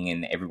one king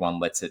and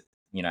everyone lets it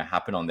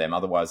happen on them.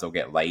 Otherwise, they'll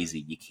get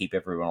lazy. You keep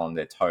everyone on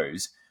their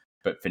toes.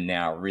 But for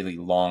now, really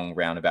long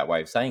roundabout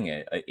way of saying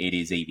it, it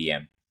is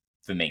EVM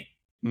for me.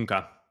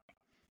 Okay.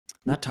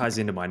 That ties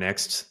into my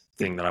next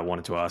thing that I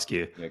wanted to ask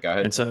you. Yeah, go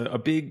ahead. And so a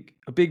big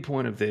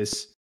point of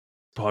this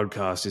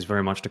podcast is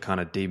very much to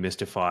kind of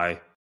demystify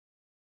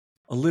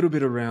a little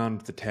bit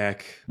around the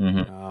tech,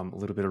 a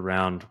little bit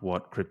around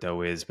what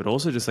crypto is, but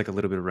also just like a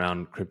little bit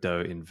around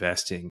crypto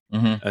investing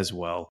as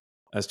well,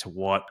 as to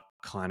what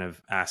kind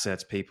of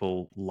assets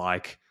people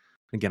like.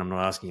 Again, I'm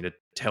not asking you to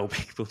tell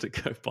people to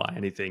go buy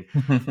anything,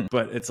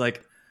 but it's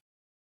like,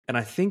 and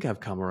I think I've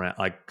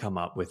come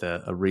up with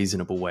a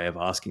reasonable way of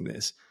asking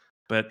this.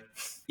 But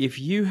if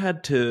you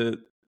had to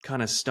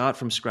kind of start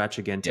from scratch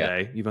again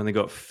today, you've only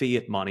got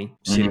fiat money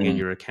sitting in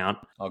your account.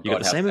 You've got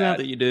the same amount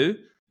that you do.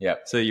 Yeah.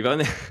 So you've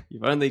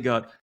only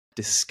got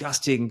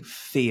disgusting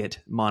fiat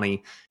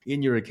money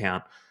in your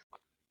account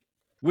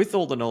with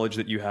all the knowledge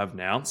that you have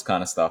now. This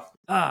kind of stuff.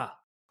 Hong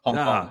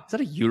Kong. Is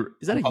that a euro?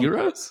 Is that a euro?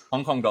 Dollars.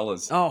 Hong Kong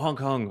dollars. Oh, Hong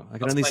Kong. I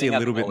can only see a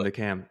little bit in the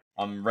cam.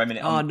 I'm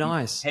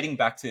nice. Heading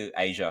back to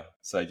Asia.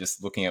 So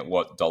just looking at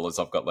what dollars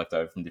I've got left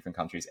over from different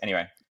countries.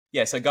 Anyway.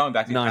 Yeah, so going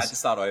back, if you had to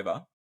start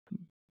over.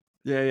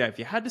 Yeah. If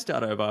you had to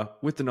start over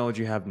with the knowledge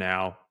you have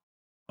now,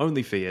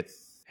 only fiat,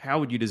 how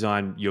would you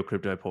design your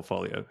crypto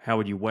portfolio? How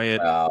would you weigh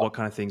it? What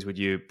kind of things would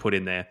you put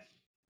in there?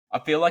 I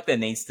feel like there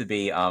needs to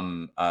be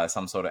some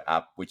sort of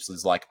app which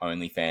is like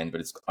OnlyFans, but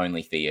it's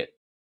only fiat.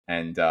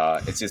 and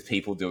it's just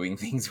people doing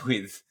things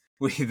with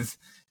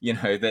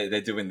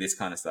they're doing this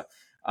kind of stuff.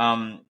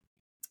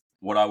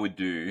 What I would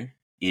do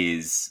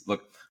is,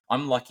 look,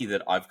 I'm lucky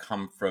that I've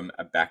come from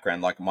a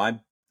background like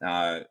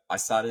I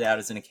started out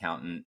as an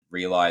accountant,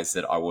 realized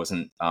that I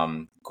wasn't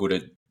good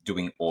at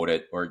doing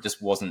audit, or it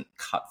just wasn't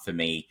cut for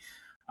me.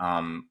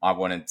 I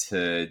wanted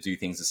to do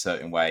things a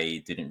certain way,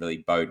 didn't really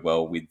bode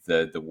well with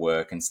the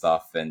work and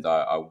stuff. And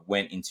I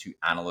went into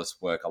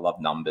analyst work. I love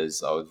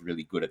numbers. I was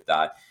really good at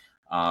that.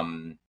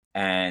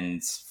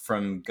 And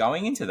from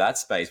going into that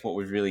space, what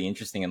was really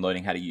interesting and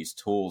learning how to use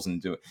tools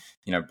and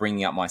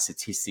bringing up my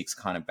statistics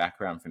kind of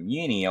background from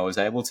uni, I was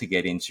able to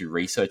get into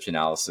research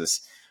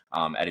analysis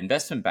at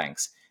investment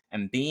banks.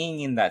 And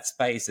being in that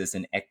space as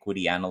an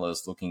equity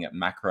analyst, looking at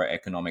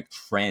macroeconomic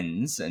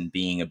trends and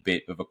being a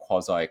bit of a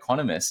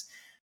quasi-economist,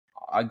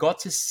 I got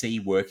to see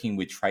working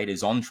with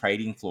traders on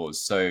trading floors.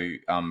 So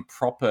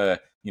proper,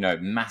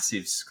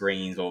 massive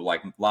screens, or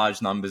like large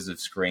numbers of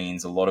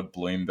screens, a lot of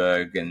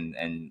Bloomberg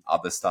and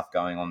other stuff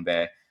going on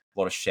there, a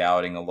lot of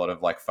shouting, a lot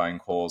of like phone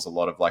calls, a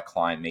lot of like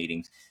client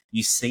meetings.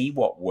 You see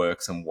what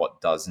works and what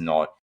does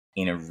not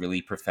in a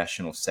really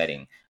professional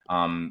setting.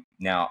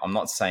 Now, I'm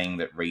not saying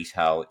that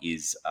retail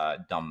is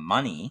dumb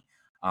money,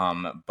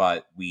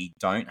 but we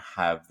don't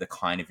have the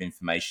kind of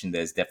information.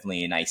 There's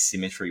definitely an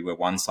asymmetry where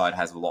one side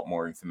has a lot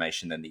more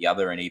information than the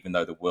other. And even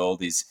though the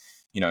world is,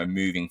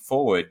 moving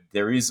forward,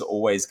 there is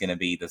always going to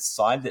be the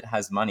side that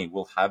has money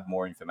will have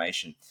more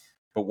information.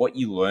 But what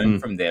you learn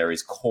from there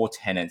is core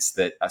tenets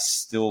that are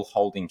still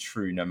holding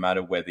true, no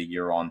matter whether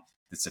you're on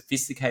the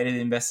sophisticated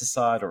investor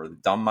side or the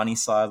dumb money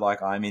side,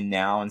 like I'm in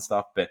now and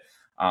stuff. But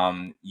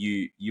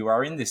you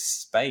are in this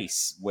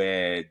space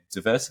where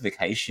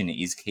diversification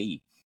is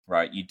key.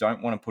 Right, you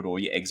don't want to put all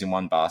your eggs in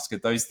one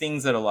basket. Those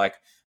things that are like,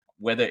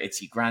 whether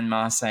it's your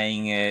grandma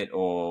saying it,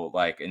 or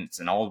like it's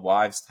an old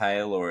wives'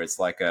 tale, or it's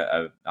like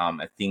a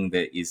thing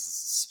that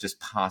is just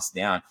passed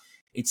down,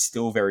 it's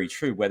still very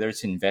true. Whether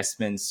it's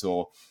investments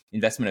or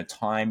investment of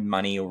time,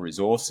 money, or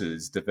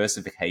resources,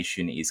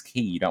 diversification is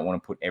key. You don't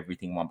want to put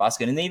everything in one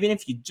basket. And even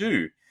if you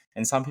do,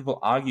 and some people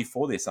argue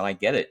for this, and I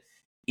get it,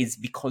 is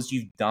because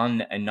you've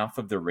done enough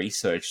of the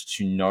research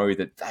to know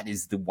that that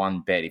is the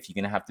one bet. If you're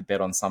going to have to bet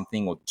on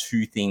something or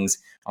two things,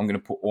 I'm going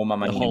to put all my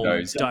money in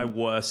those.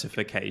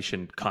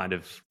 Diversification kind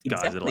of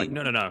guys that are like,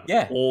 no,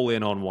 yeah, all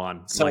in on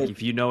one. So, like,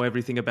 if you know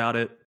everything about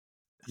it,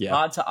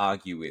 hard to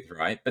argue with,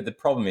 right? But the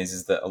problem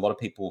is that a lot of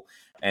people,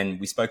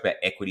 and we spoke about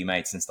equity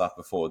mates and stuff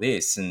before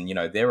this, and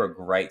they're a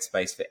great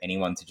space for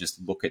anyone to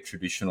just look at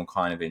traditional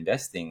kind of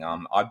investing.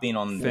 I've been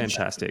on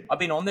fantastic. I've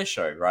been on their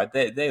show, right?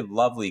 They're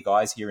lovely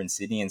guys here in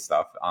Sydney and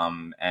stuff.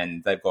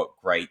 And they've got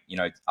great,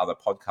 other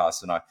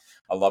podcasts, and I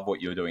love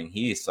what you're doing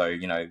here. So,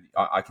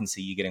 I can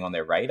see you getting on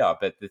their radar.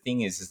 But the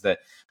thing is that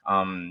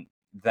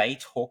they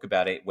talk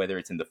about it, whether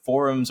it's in the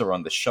forums or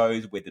on the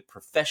shows with the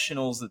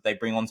professionals that they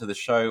bring onto the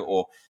show,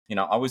 or,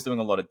 I was doing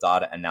a lot of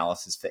data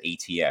analysis for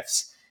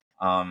ETFs.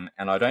 And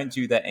I don't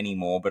do that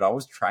anymore, but I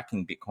was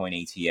tracking Bitcoin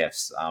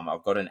ETFs.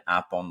 I've got an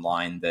app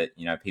online that,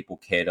 people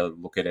care to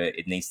look at it.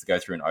 It needs to go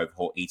through an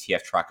overhaul,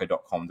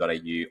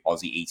 etftracker.com.au,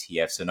 Aussie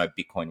ETFs, so no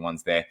Bitcoin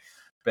ones there.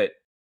 But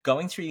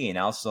going through the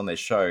analysis on their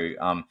show,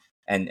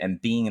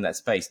 and being in that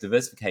space,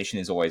 diversification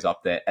is always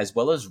up there, as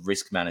well as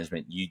risk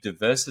management. You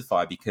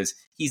diversify because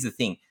here's the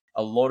thing: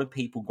 a lot of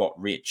people got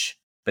rich,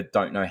 but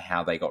don't know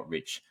how they got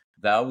rich.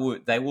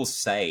 They will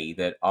say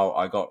that,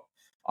 oh,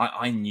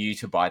 I knew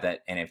to buy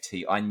that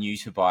NFT. I knew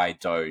to buy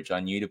Doge. I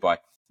knew to buy.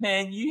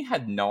 Man, you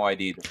had no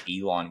idea that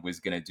Elon was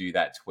going to do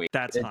that tweet.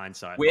 That's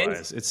hindsight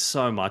bias. It's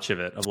so much of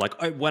it of like,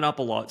 it went up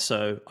a lot,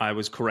 so I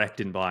was correct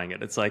in buying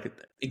it. It's like,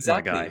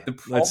 exactly. My guy. The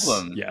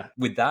problem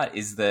with that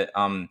is that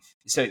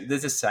so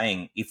there's a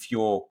saying: if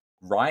you're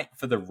right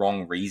for the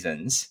wrong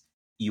reasons,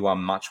 you are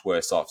much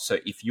worse off. So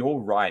if you're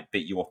right,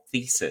 but your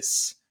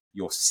thesis,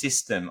 your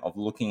system of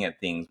looking at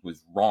things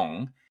was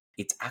wrong,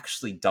 it's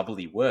actually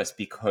doubly worse,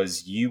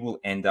 because you will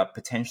end up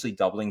potentially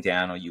doubling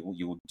down, or you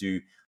will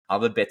do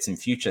other bets in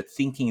future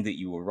thinking that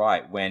you were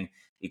right, when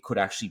it could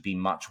actually be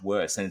much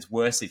worse. And it's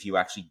worse if you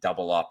actually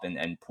double up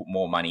and put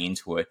more money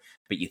into it,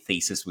 but your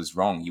thesis was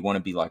wrong. You want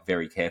to be like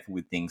very careful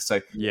with things.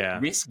 So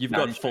risk you've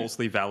got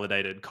falsely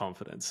validated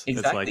confidence.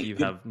 Exactly. It's like you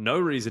have no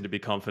reason to be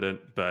confident,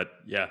 but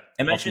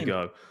off you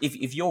go.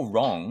 If you're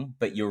wrong,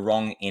 but you're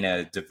wrong in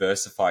a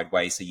diversified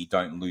way, so you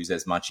don't lose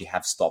as much, you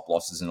have stop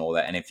losses and all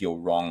that. And if you're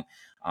wrong,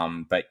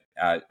 but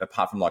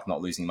apart from like not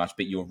losing much,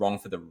 but you're wrong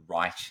for the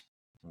right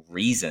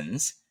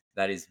reasons,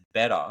 that is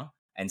better.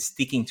 And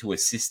sticking to a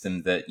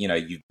system that,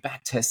 you've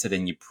back tested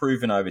and you've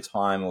proven over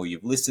time, or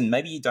you've listened.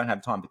 Maybe you don't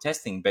have time for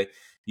testing, but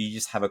you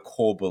just have a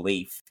core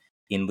belief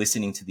in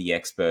listening to the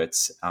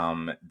experts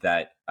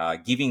that are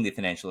giving the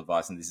financial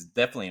advice. And this is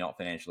definitely not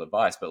financial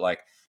advice, but like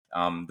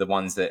the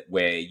ones that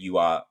where you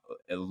are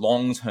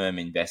long-term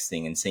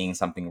investing and seeing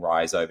something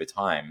rise over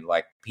time,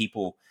 like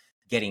people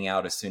getting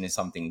out as soon as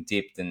something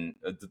dipped, and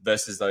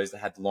versus those that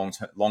had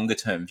the longer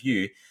term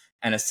view.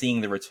 and are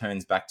seeing the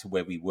returns back to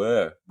where we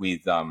were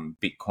with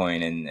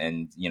Bitcoin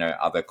and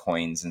other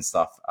coins and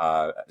stuff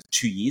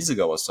 2 years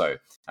ago or so.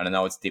 And I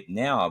know it's dipped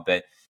now,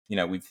 but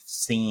we've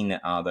seen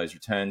those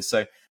returns.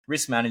 So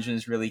risk management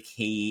is really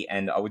key,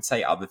 and I would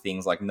say other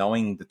things like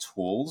knowing the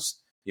tools.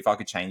 If I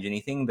could change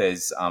anything,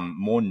 there's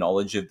more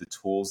knowledge of the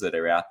tools that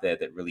are out there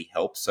that really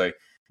help. So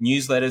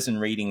newsletters and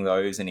reading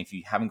those, and if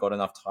you haven't got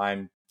enough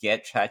time,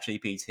 get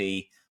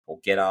ChatGPT or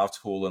get our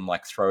tool and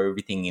throw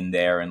everything in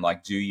there and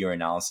do your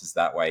analysis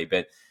that way.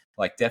 But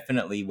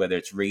definitely, whether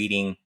it's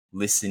reading,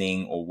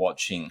 listening, or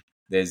watching,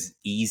 there's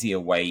easier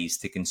ways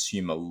to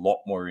consume a lot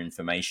more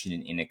information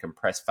in a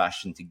compressed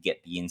fashion to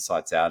get the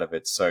insights out of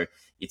it. So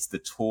it's the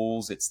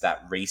tools, it's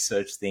that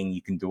research thing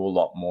you can do a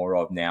lot more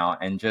of now,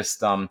 and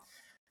just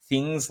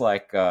things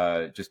like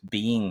just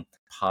being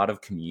part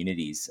of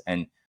communities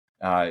and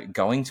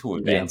going to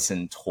events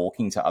and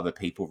talking to other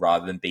people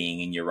rather than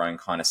being in your own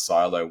kind of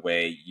silo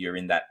where you're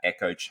in that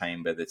echo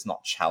chamber that's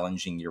not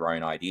challenging your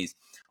own ideas.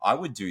 I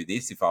would do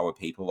this if I were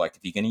people. If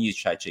you're going to use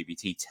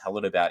ChatGPT, tell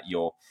it about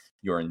your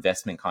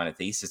investment kind of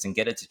thesis and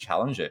get it to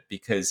challenge it,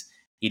 because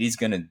it is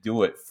going to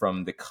do it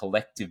from the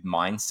collective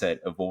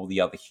mindset of all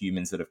the other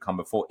humans that have come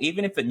before.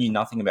 Even if it knew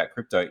nothing about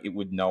crypto, it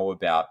would know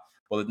about,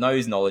 it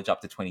knows knowledge up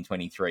to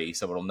 2023,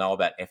 so it'll know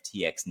about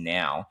FTX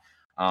now.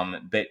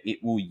 But it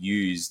will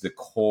use the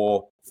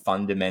core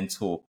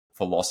fundamental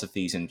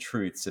philosophies and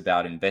truths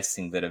about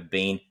investing that have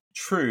been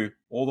true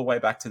all the way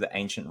back to the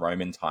ancient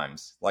Roman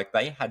times.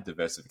 They had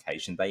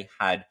diversification. They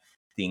had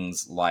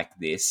things like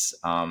this.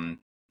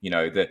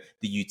 The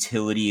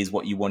utility is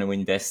what you want to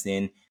invest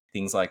in,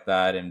 things like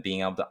that, and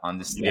being able to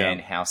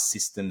understand how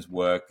systems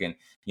work. And,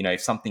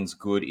 if something's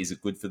good, is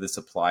it good for the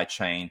supply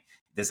chain?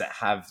 Does it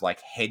have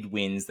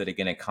headwinds that are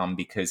going to come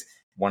because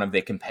one of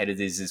their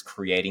competitors is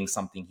creating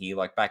something here?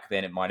 Back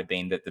then, it might have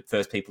been that the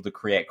first people to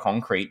create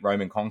concrete,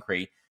 Roman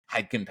concrete,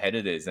 had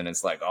competitors, and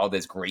it's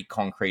there's Greek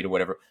concrete or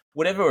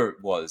whatever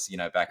it was.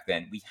 Back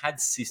then we had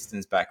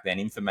systems. Back then,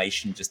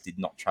 information just did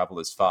not travel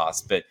as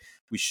fast. But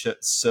we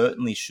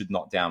certainly should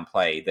not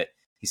downplay that.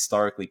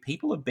 Historically,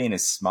 people have been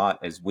as smart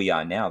as we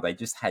are now. They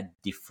just had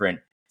different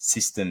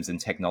systems and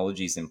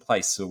technologies in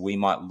place. So we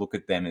might look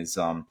at them as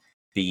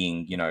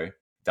being,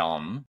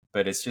 dumb,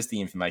 but it's just the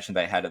information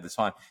they had at the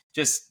time.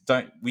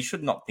 We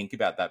should not think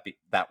about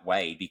that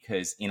way,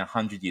 because in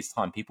 100 years'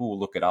 time, people will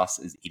look at us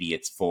as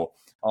idiots for,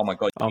 oh my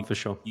God, for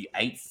sure, you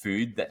ate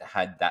food that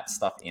had that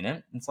stuff in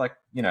it. It's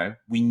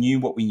we knew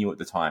what we knew at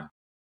the time.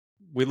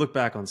 We look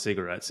back on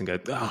cigarettes and go,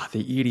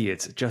 the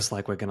idiots, just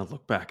like we're going to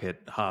look back at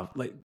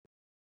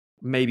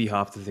maybe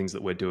half the things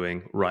that we're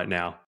doing right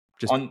now,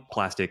 just on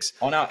plastics.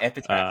 On our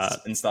epitaphs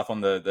and stuff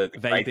on the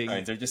vaping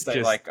cones, they're just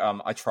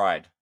I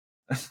tried.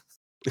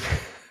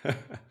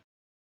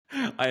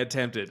 I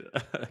attempted.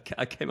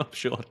 I came up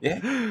short. Yeah,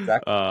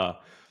 exactly.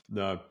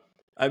 No.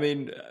 I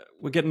mean,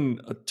 we're getting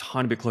a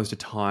tiny bit close to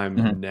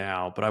time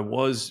now, but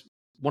one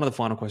of the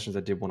final questions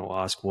I did want to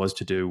ask was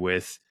to do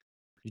with,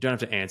 you don't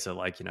have to answer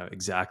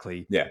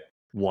exactly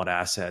what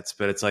assets,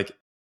 but it's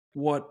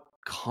what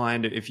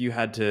kind of, if you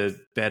had to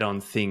bet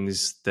on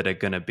things that are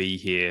going to be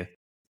here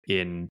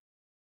in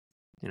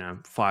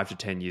 5 to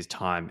 10 years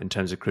time in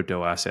terms of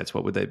crypto assets,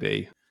 what would they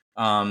be?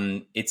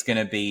 It's going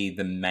to be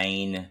the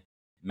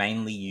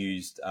mainly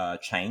used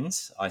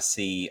chains. I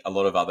see a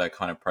lot of other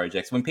kind of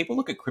projects. When people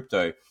look at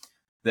crypto,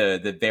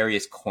 the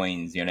various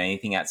coins,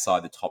 anything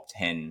outside the top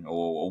 10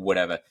 or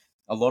whatever,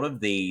 a lot of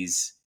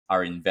these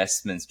are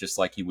investments just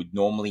like you would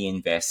normally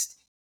invest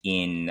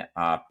in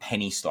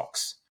penny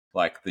stocks,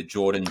 like the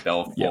Jordan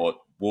Belfort,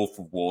 Wolf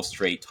of Wall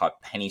Street type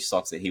penny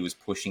stocks that he was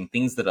pushing,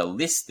 things that are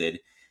listed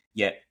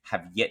yet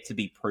have yet to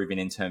be proven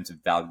in terms of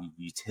value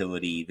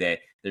utility.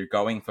 They're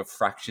going for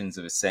fractions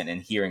of a cent.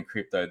 And here in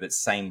crypto, that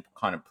same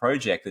kind of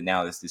project that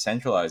now is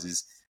decentralized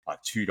is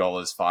 $2,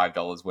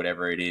 $5,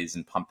 whatever it is,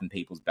 and pumping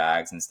people's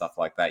bags and stuff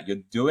like that. You're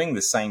doing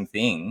the same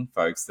thing,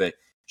 folks, that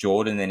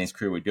Jordan and his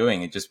crew were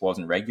doing. It just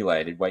wasn't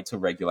regulated. Wait till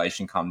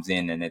regulation comes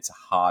in, and it's a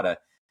harder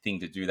thing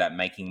to do that,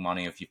 making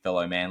money off your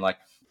fellow man.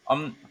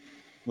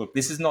 Look,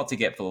 this is not to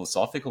get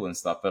philosophical and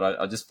stuff, but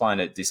I just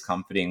find it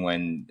discomforting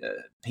when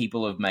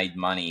people have made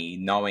money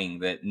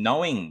knowing,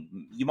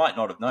 you might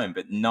not have known,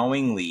 but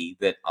knowingly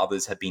that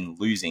others have been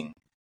losing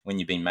when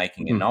you've been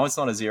making it. No, it's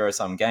not a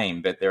zero-sum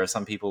game, but there are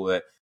some people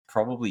that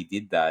probably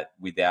did that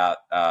without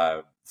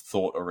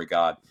thought or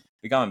regard.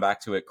 But going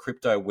back to it,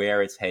 crypto,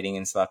 where it's heading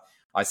and stuff,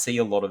 I see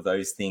a lot of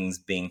those things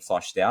being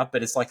flushed out,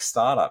 but it's like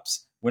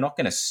startups. We're not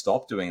going to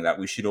stop doing that.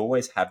 We should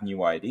always have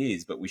new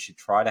ideas, but we should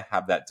try to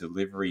have that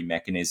delivery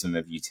mechanism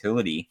of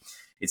utility.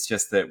 It's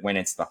just that when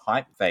it's the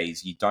hype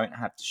phase, you don't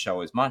have to show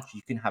as much.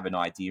 You can have an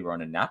idea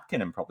on a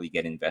napkin and probably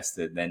get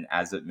invested. Then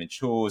as it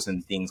matures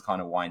and things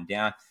kind of wind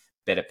down,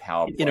 better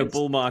PowerPoints. In a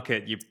bull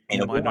market, you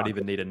might not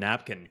even need a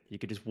napkin. You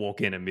could just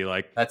walk in and be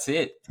like, "That's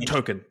it,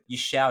 token." You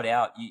shout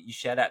out, you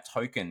shout out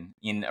token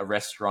in a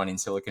restaurant in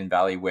Silicon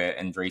Valley where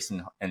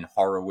Andreessen and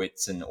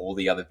Horowitz and all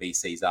the other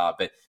VCs are.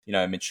 But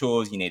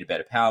matures. You need a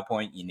better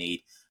PowerPoint. You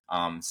need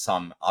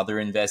some other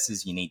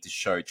investors. You need to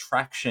show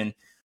traction.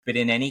 But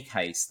in any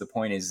case, the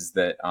point is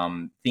that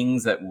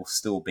things that will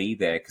still be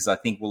there, because I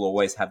think we'll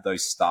always have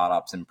those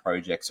startups and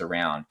projects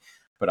around.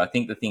 But I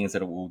think the things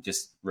that will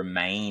just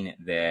remain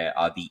there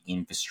are the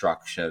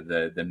infrastructure,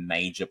 the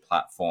major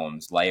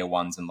platforms, layer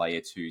ones and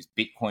layer twos.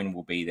 Bitcoin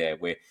will be there.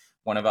 Where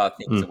one of our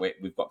things that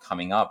we've got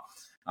coming up,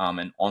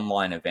 an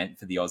online event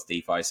for the Oz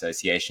DeFi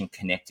Association,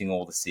 connecting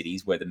all the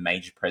cities, where the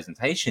major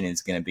presentation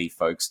is going to be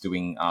folks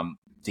doing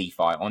DeFi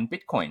on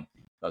Bitcoin.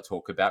 They'll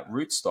talk about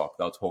Rootstock.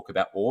 They'll talk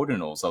about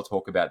ordinals. They'll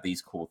talk about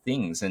these cool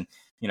things. And,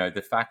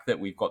 the fact that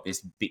we've got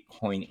this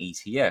Bitcoin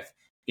ETF,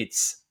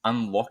 it's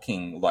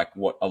unlocking like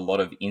what a lot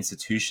of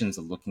institutions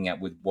are looking at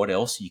with what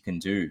else you can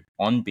do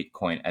on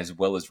Bitcoin as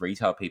well as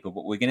retail people.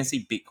 But we're going to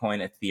see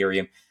Bitcoin,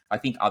 Ethereum. I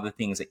think other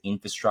things are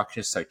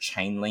infrastructure. So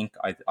Chainlink,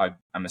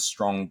 I'm a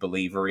strong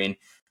believer in.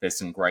 There's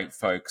some great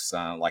folks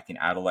like in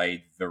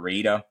Adelaide,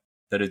 Verida,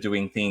 that are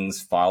doing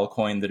things,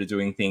 Filecoin that are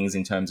doing things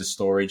in terms of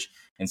storage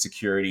and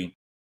security.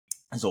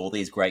 There's all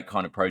these great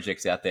kind of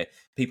projects out there.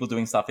 People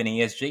doing stuff in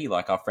ESG,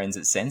 like our friends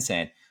at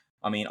Sensan.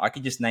 I mean, I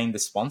could just name the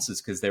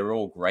sponsors because they're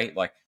all great.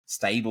 Like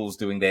Stables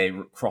doing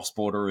their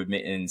cross-border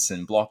remittance,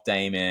 and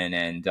Blockdaemon,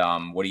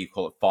 and what do you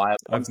call it? Fire.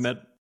 I've met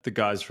the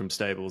guys from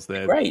Stables.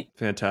 They're great.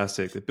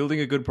 Fantastic. They're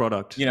building a good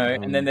product.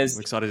 And then there's...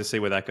 I'm excited to see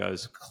where that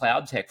goes.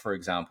 Cloud Tech, for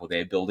example,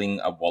 they're building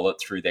a wallet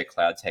through their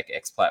Cloud Tech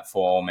X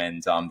platform,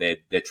 and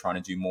they're trying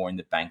to do more in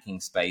the banking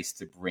space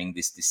to bring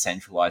this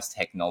decentralized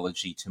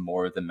technology to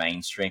more of the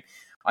mainstream.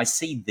 I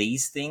see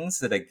these things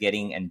that are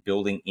getting and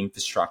building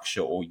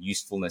infrastructure or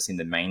usefulness in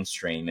the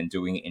mainstream and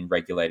doing it in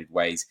regulated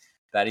ways.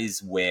 That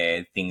is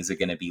where things are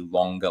going to be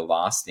longer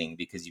lasting,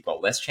 because you've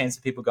got less chance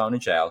of people going to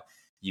jail.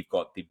 You've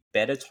got the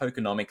better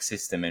tokenomic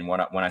system. And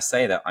when I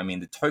say that, I mean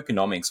the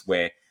tokenomics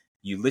where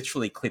you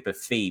literally clip a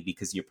fee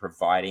because you're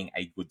providing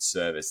a good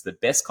service. The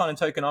best kind of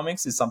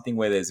tokenomics is something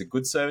where there's a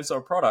good service or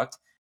a product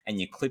and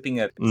you're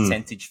clipping a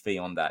percentage fee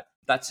on that.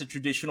 That's a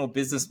traditional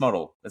business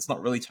model. That's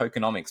not really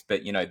tokenomics,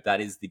 but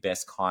that is the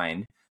best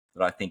kind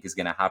that I think is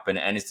going to happen.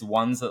 And it's the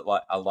ones that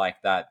are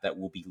like that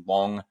will be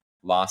long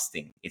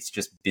lasting. It's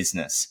just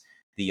business.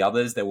 The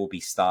others, there will be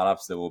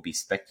startups, there will be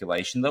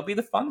speculation, there'll be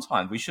the fun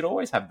times. We should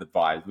always have the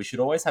vibe. We should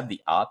always have the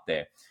art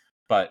there.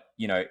 But,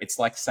 it's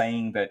like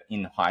saying that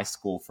in high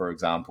school, for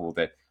example,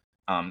 that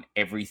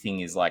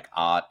everything is like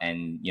art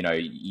and,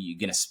 you're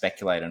going to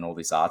speculate on all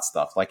this art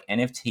stuff. Like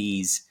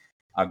NFTs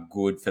are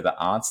good for the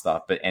art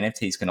stuff, but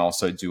NFTs can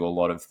also do a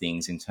lot of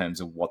things in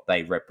terms of what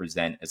they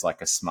represent as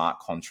like a smart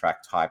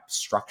contract type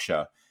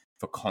structure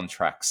for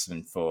contracts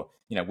and for,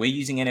 we're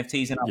using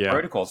NFTs in our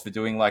protocols for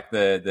doing like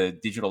the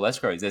digital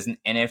escrows. There's an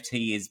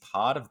NFT is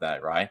part of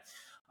that, right?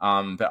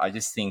 But I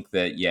just think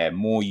that,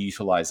 more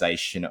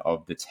utilization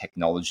of the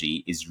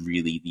technology is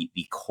really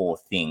the core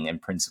thing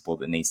and principle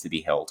that needs to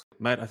be held.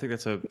 Mate, I think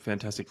that's a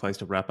fantastic place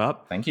to wrap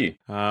up. Thank you.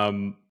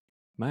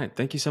 Mate,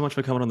 thank you so much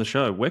for coming on the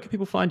show. Where can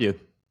people find you?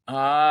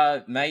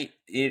 Mate,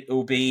 it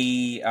will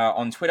be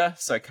on Twitter,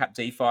 so Cap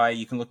DeFi.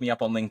 You can look me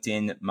up on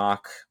LinkedIn,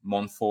 Mark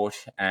Monfort,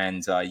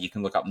 and you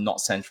can look up Not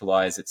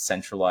Centralized. It's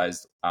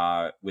centralized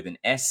with an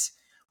S,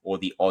 or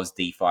the Oz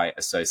DeFi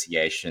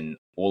Association,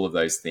 all of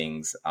those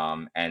things.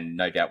 And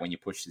no doubt when you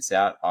push this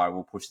out, I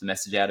will push the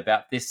message out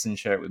about this and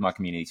share it with my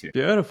community too.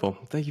 Beautiful.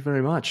 Thank you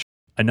very much.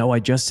 I know I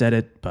just said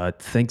it, but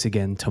thanks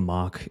again to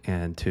Mark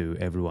and to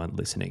everyone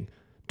listening.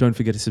 Don't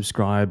forget to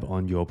subscribe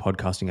on your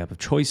podcasting app of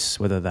choice,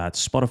 whether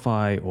that's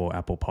Spotify or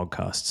Apple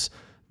Podcasts.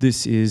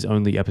 This is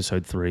only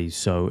episode 3,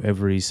 so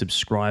every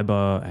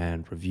subscriber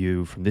and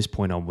review from this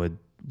point onward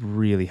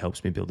really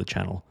helps me build the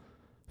channel.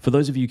 For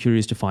those of you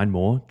curious to find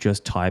more,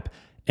 just type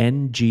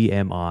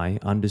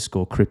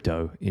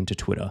NGMI_crypto into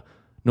Twitter.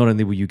 Not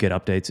only will you get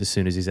updates as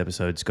soon as these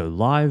episodes go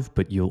live,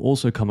 but you'll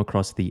also come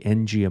across the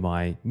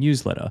NGMI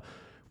newsletter,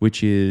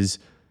 which is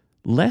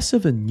less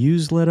of a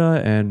newsletter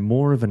and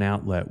more of an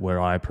outlet where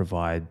I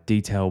provide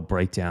detailed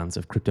breakdowns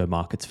of crypto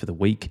markets for the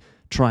week,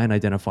 try and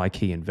identify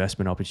key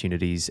investment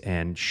opportunities,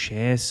 and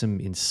share some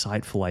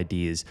insightful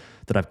ideas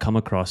that I've come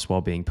across while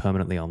being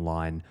permanently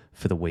online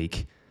for the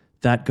week.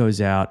 That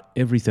goes out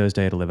every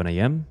Thursday at 11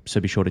 a.m.,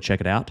 so be sure to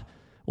check it out.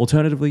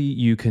 Alternatively,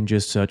 you can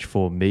just search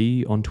for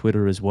me on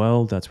Twitter as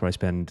well. That's where I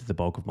spend the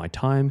bulk of my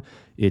time.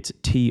 It's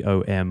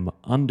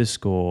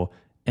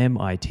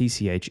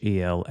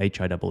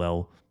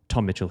TOM_MITCHELHILL,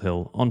 Tom Mitchell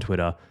Hill on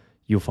Twitter.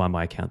 You'll find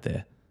my account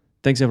there.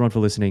 Thanks everyone for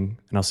listening,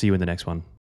 and I'll see you in the next one.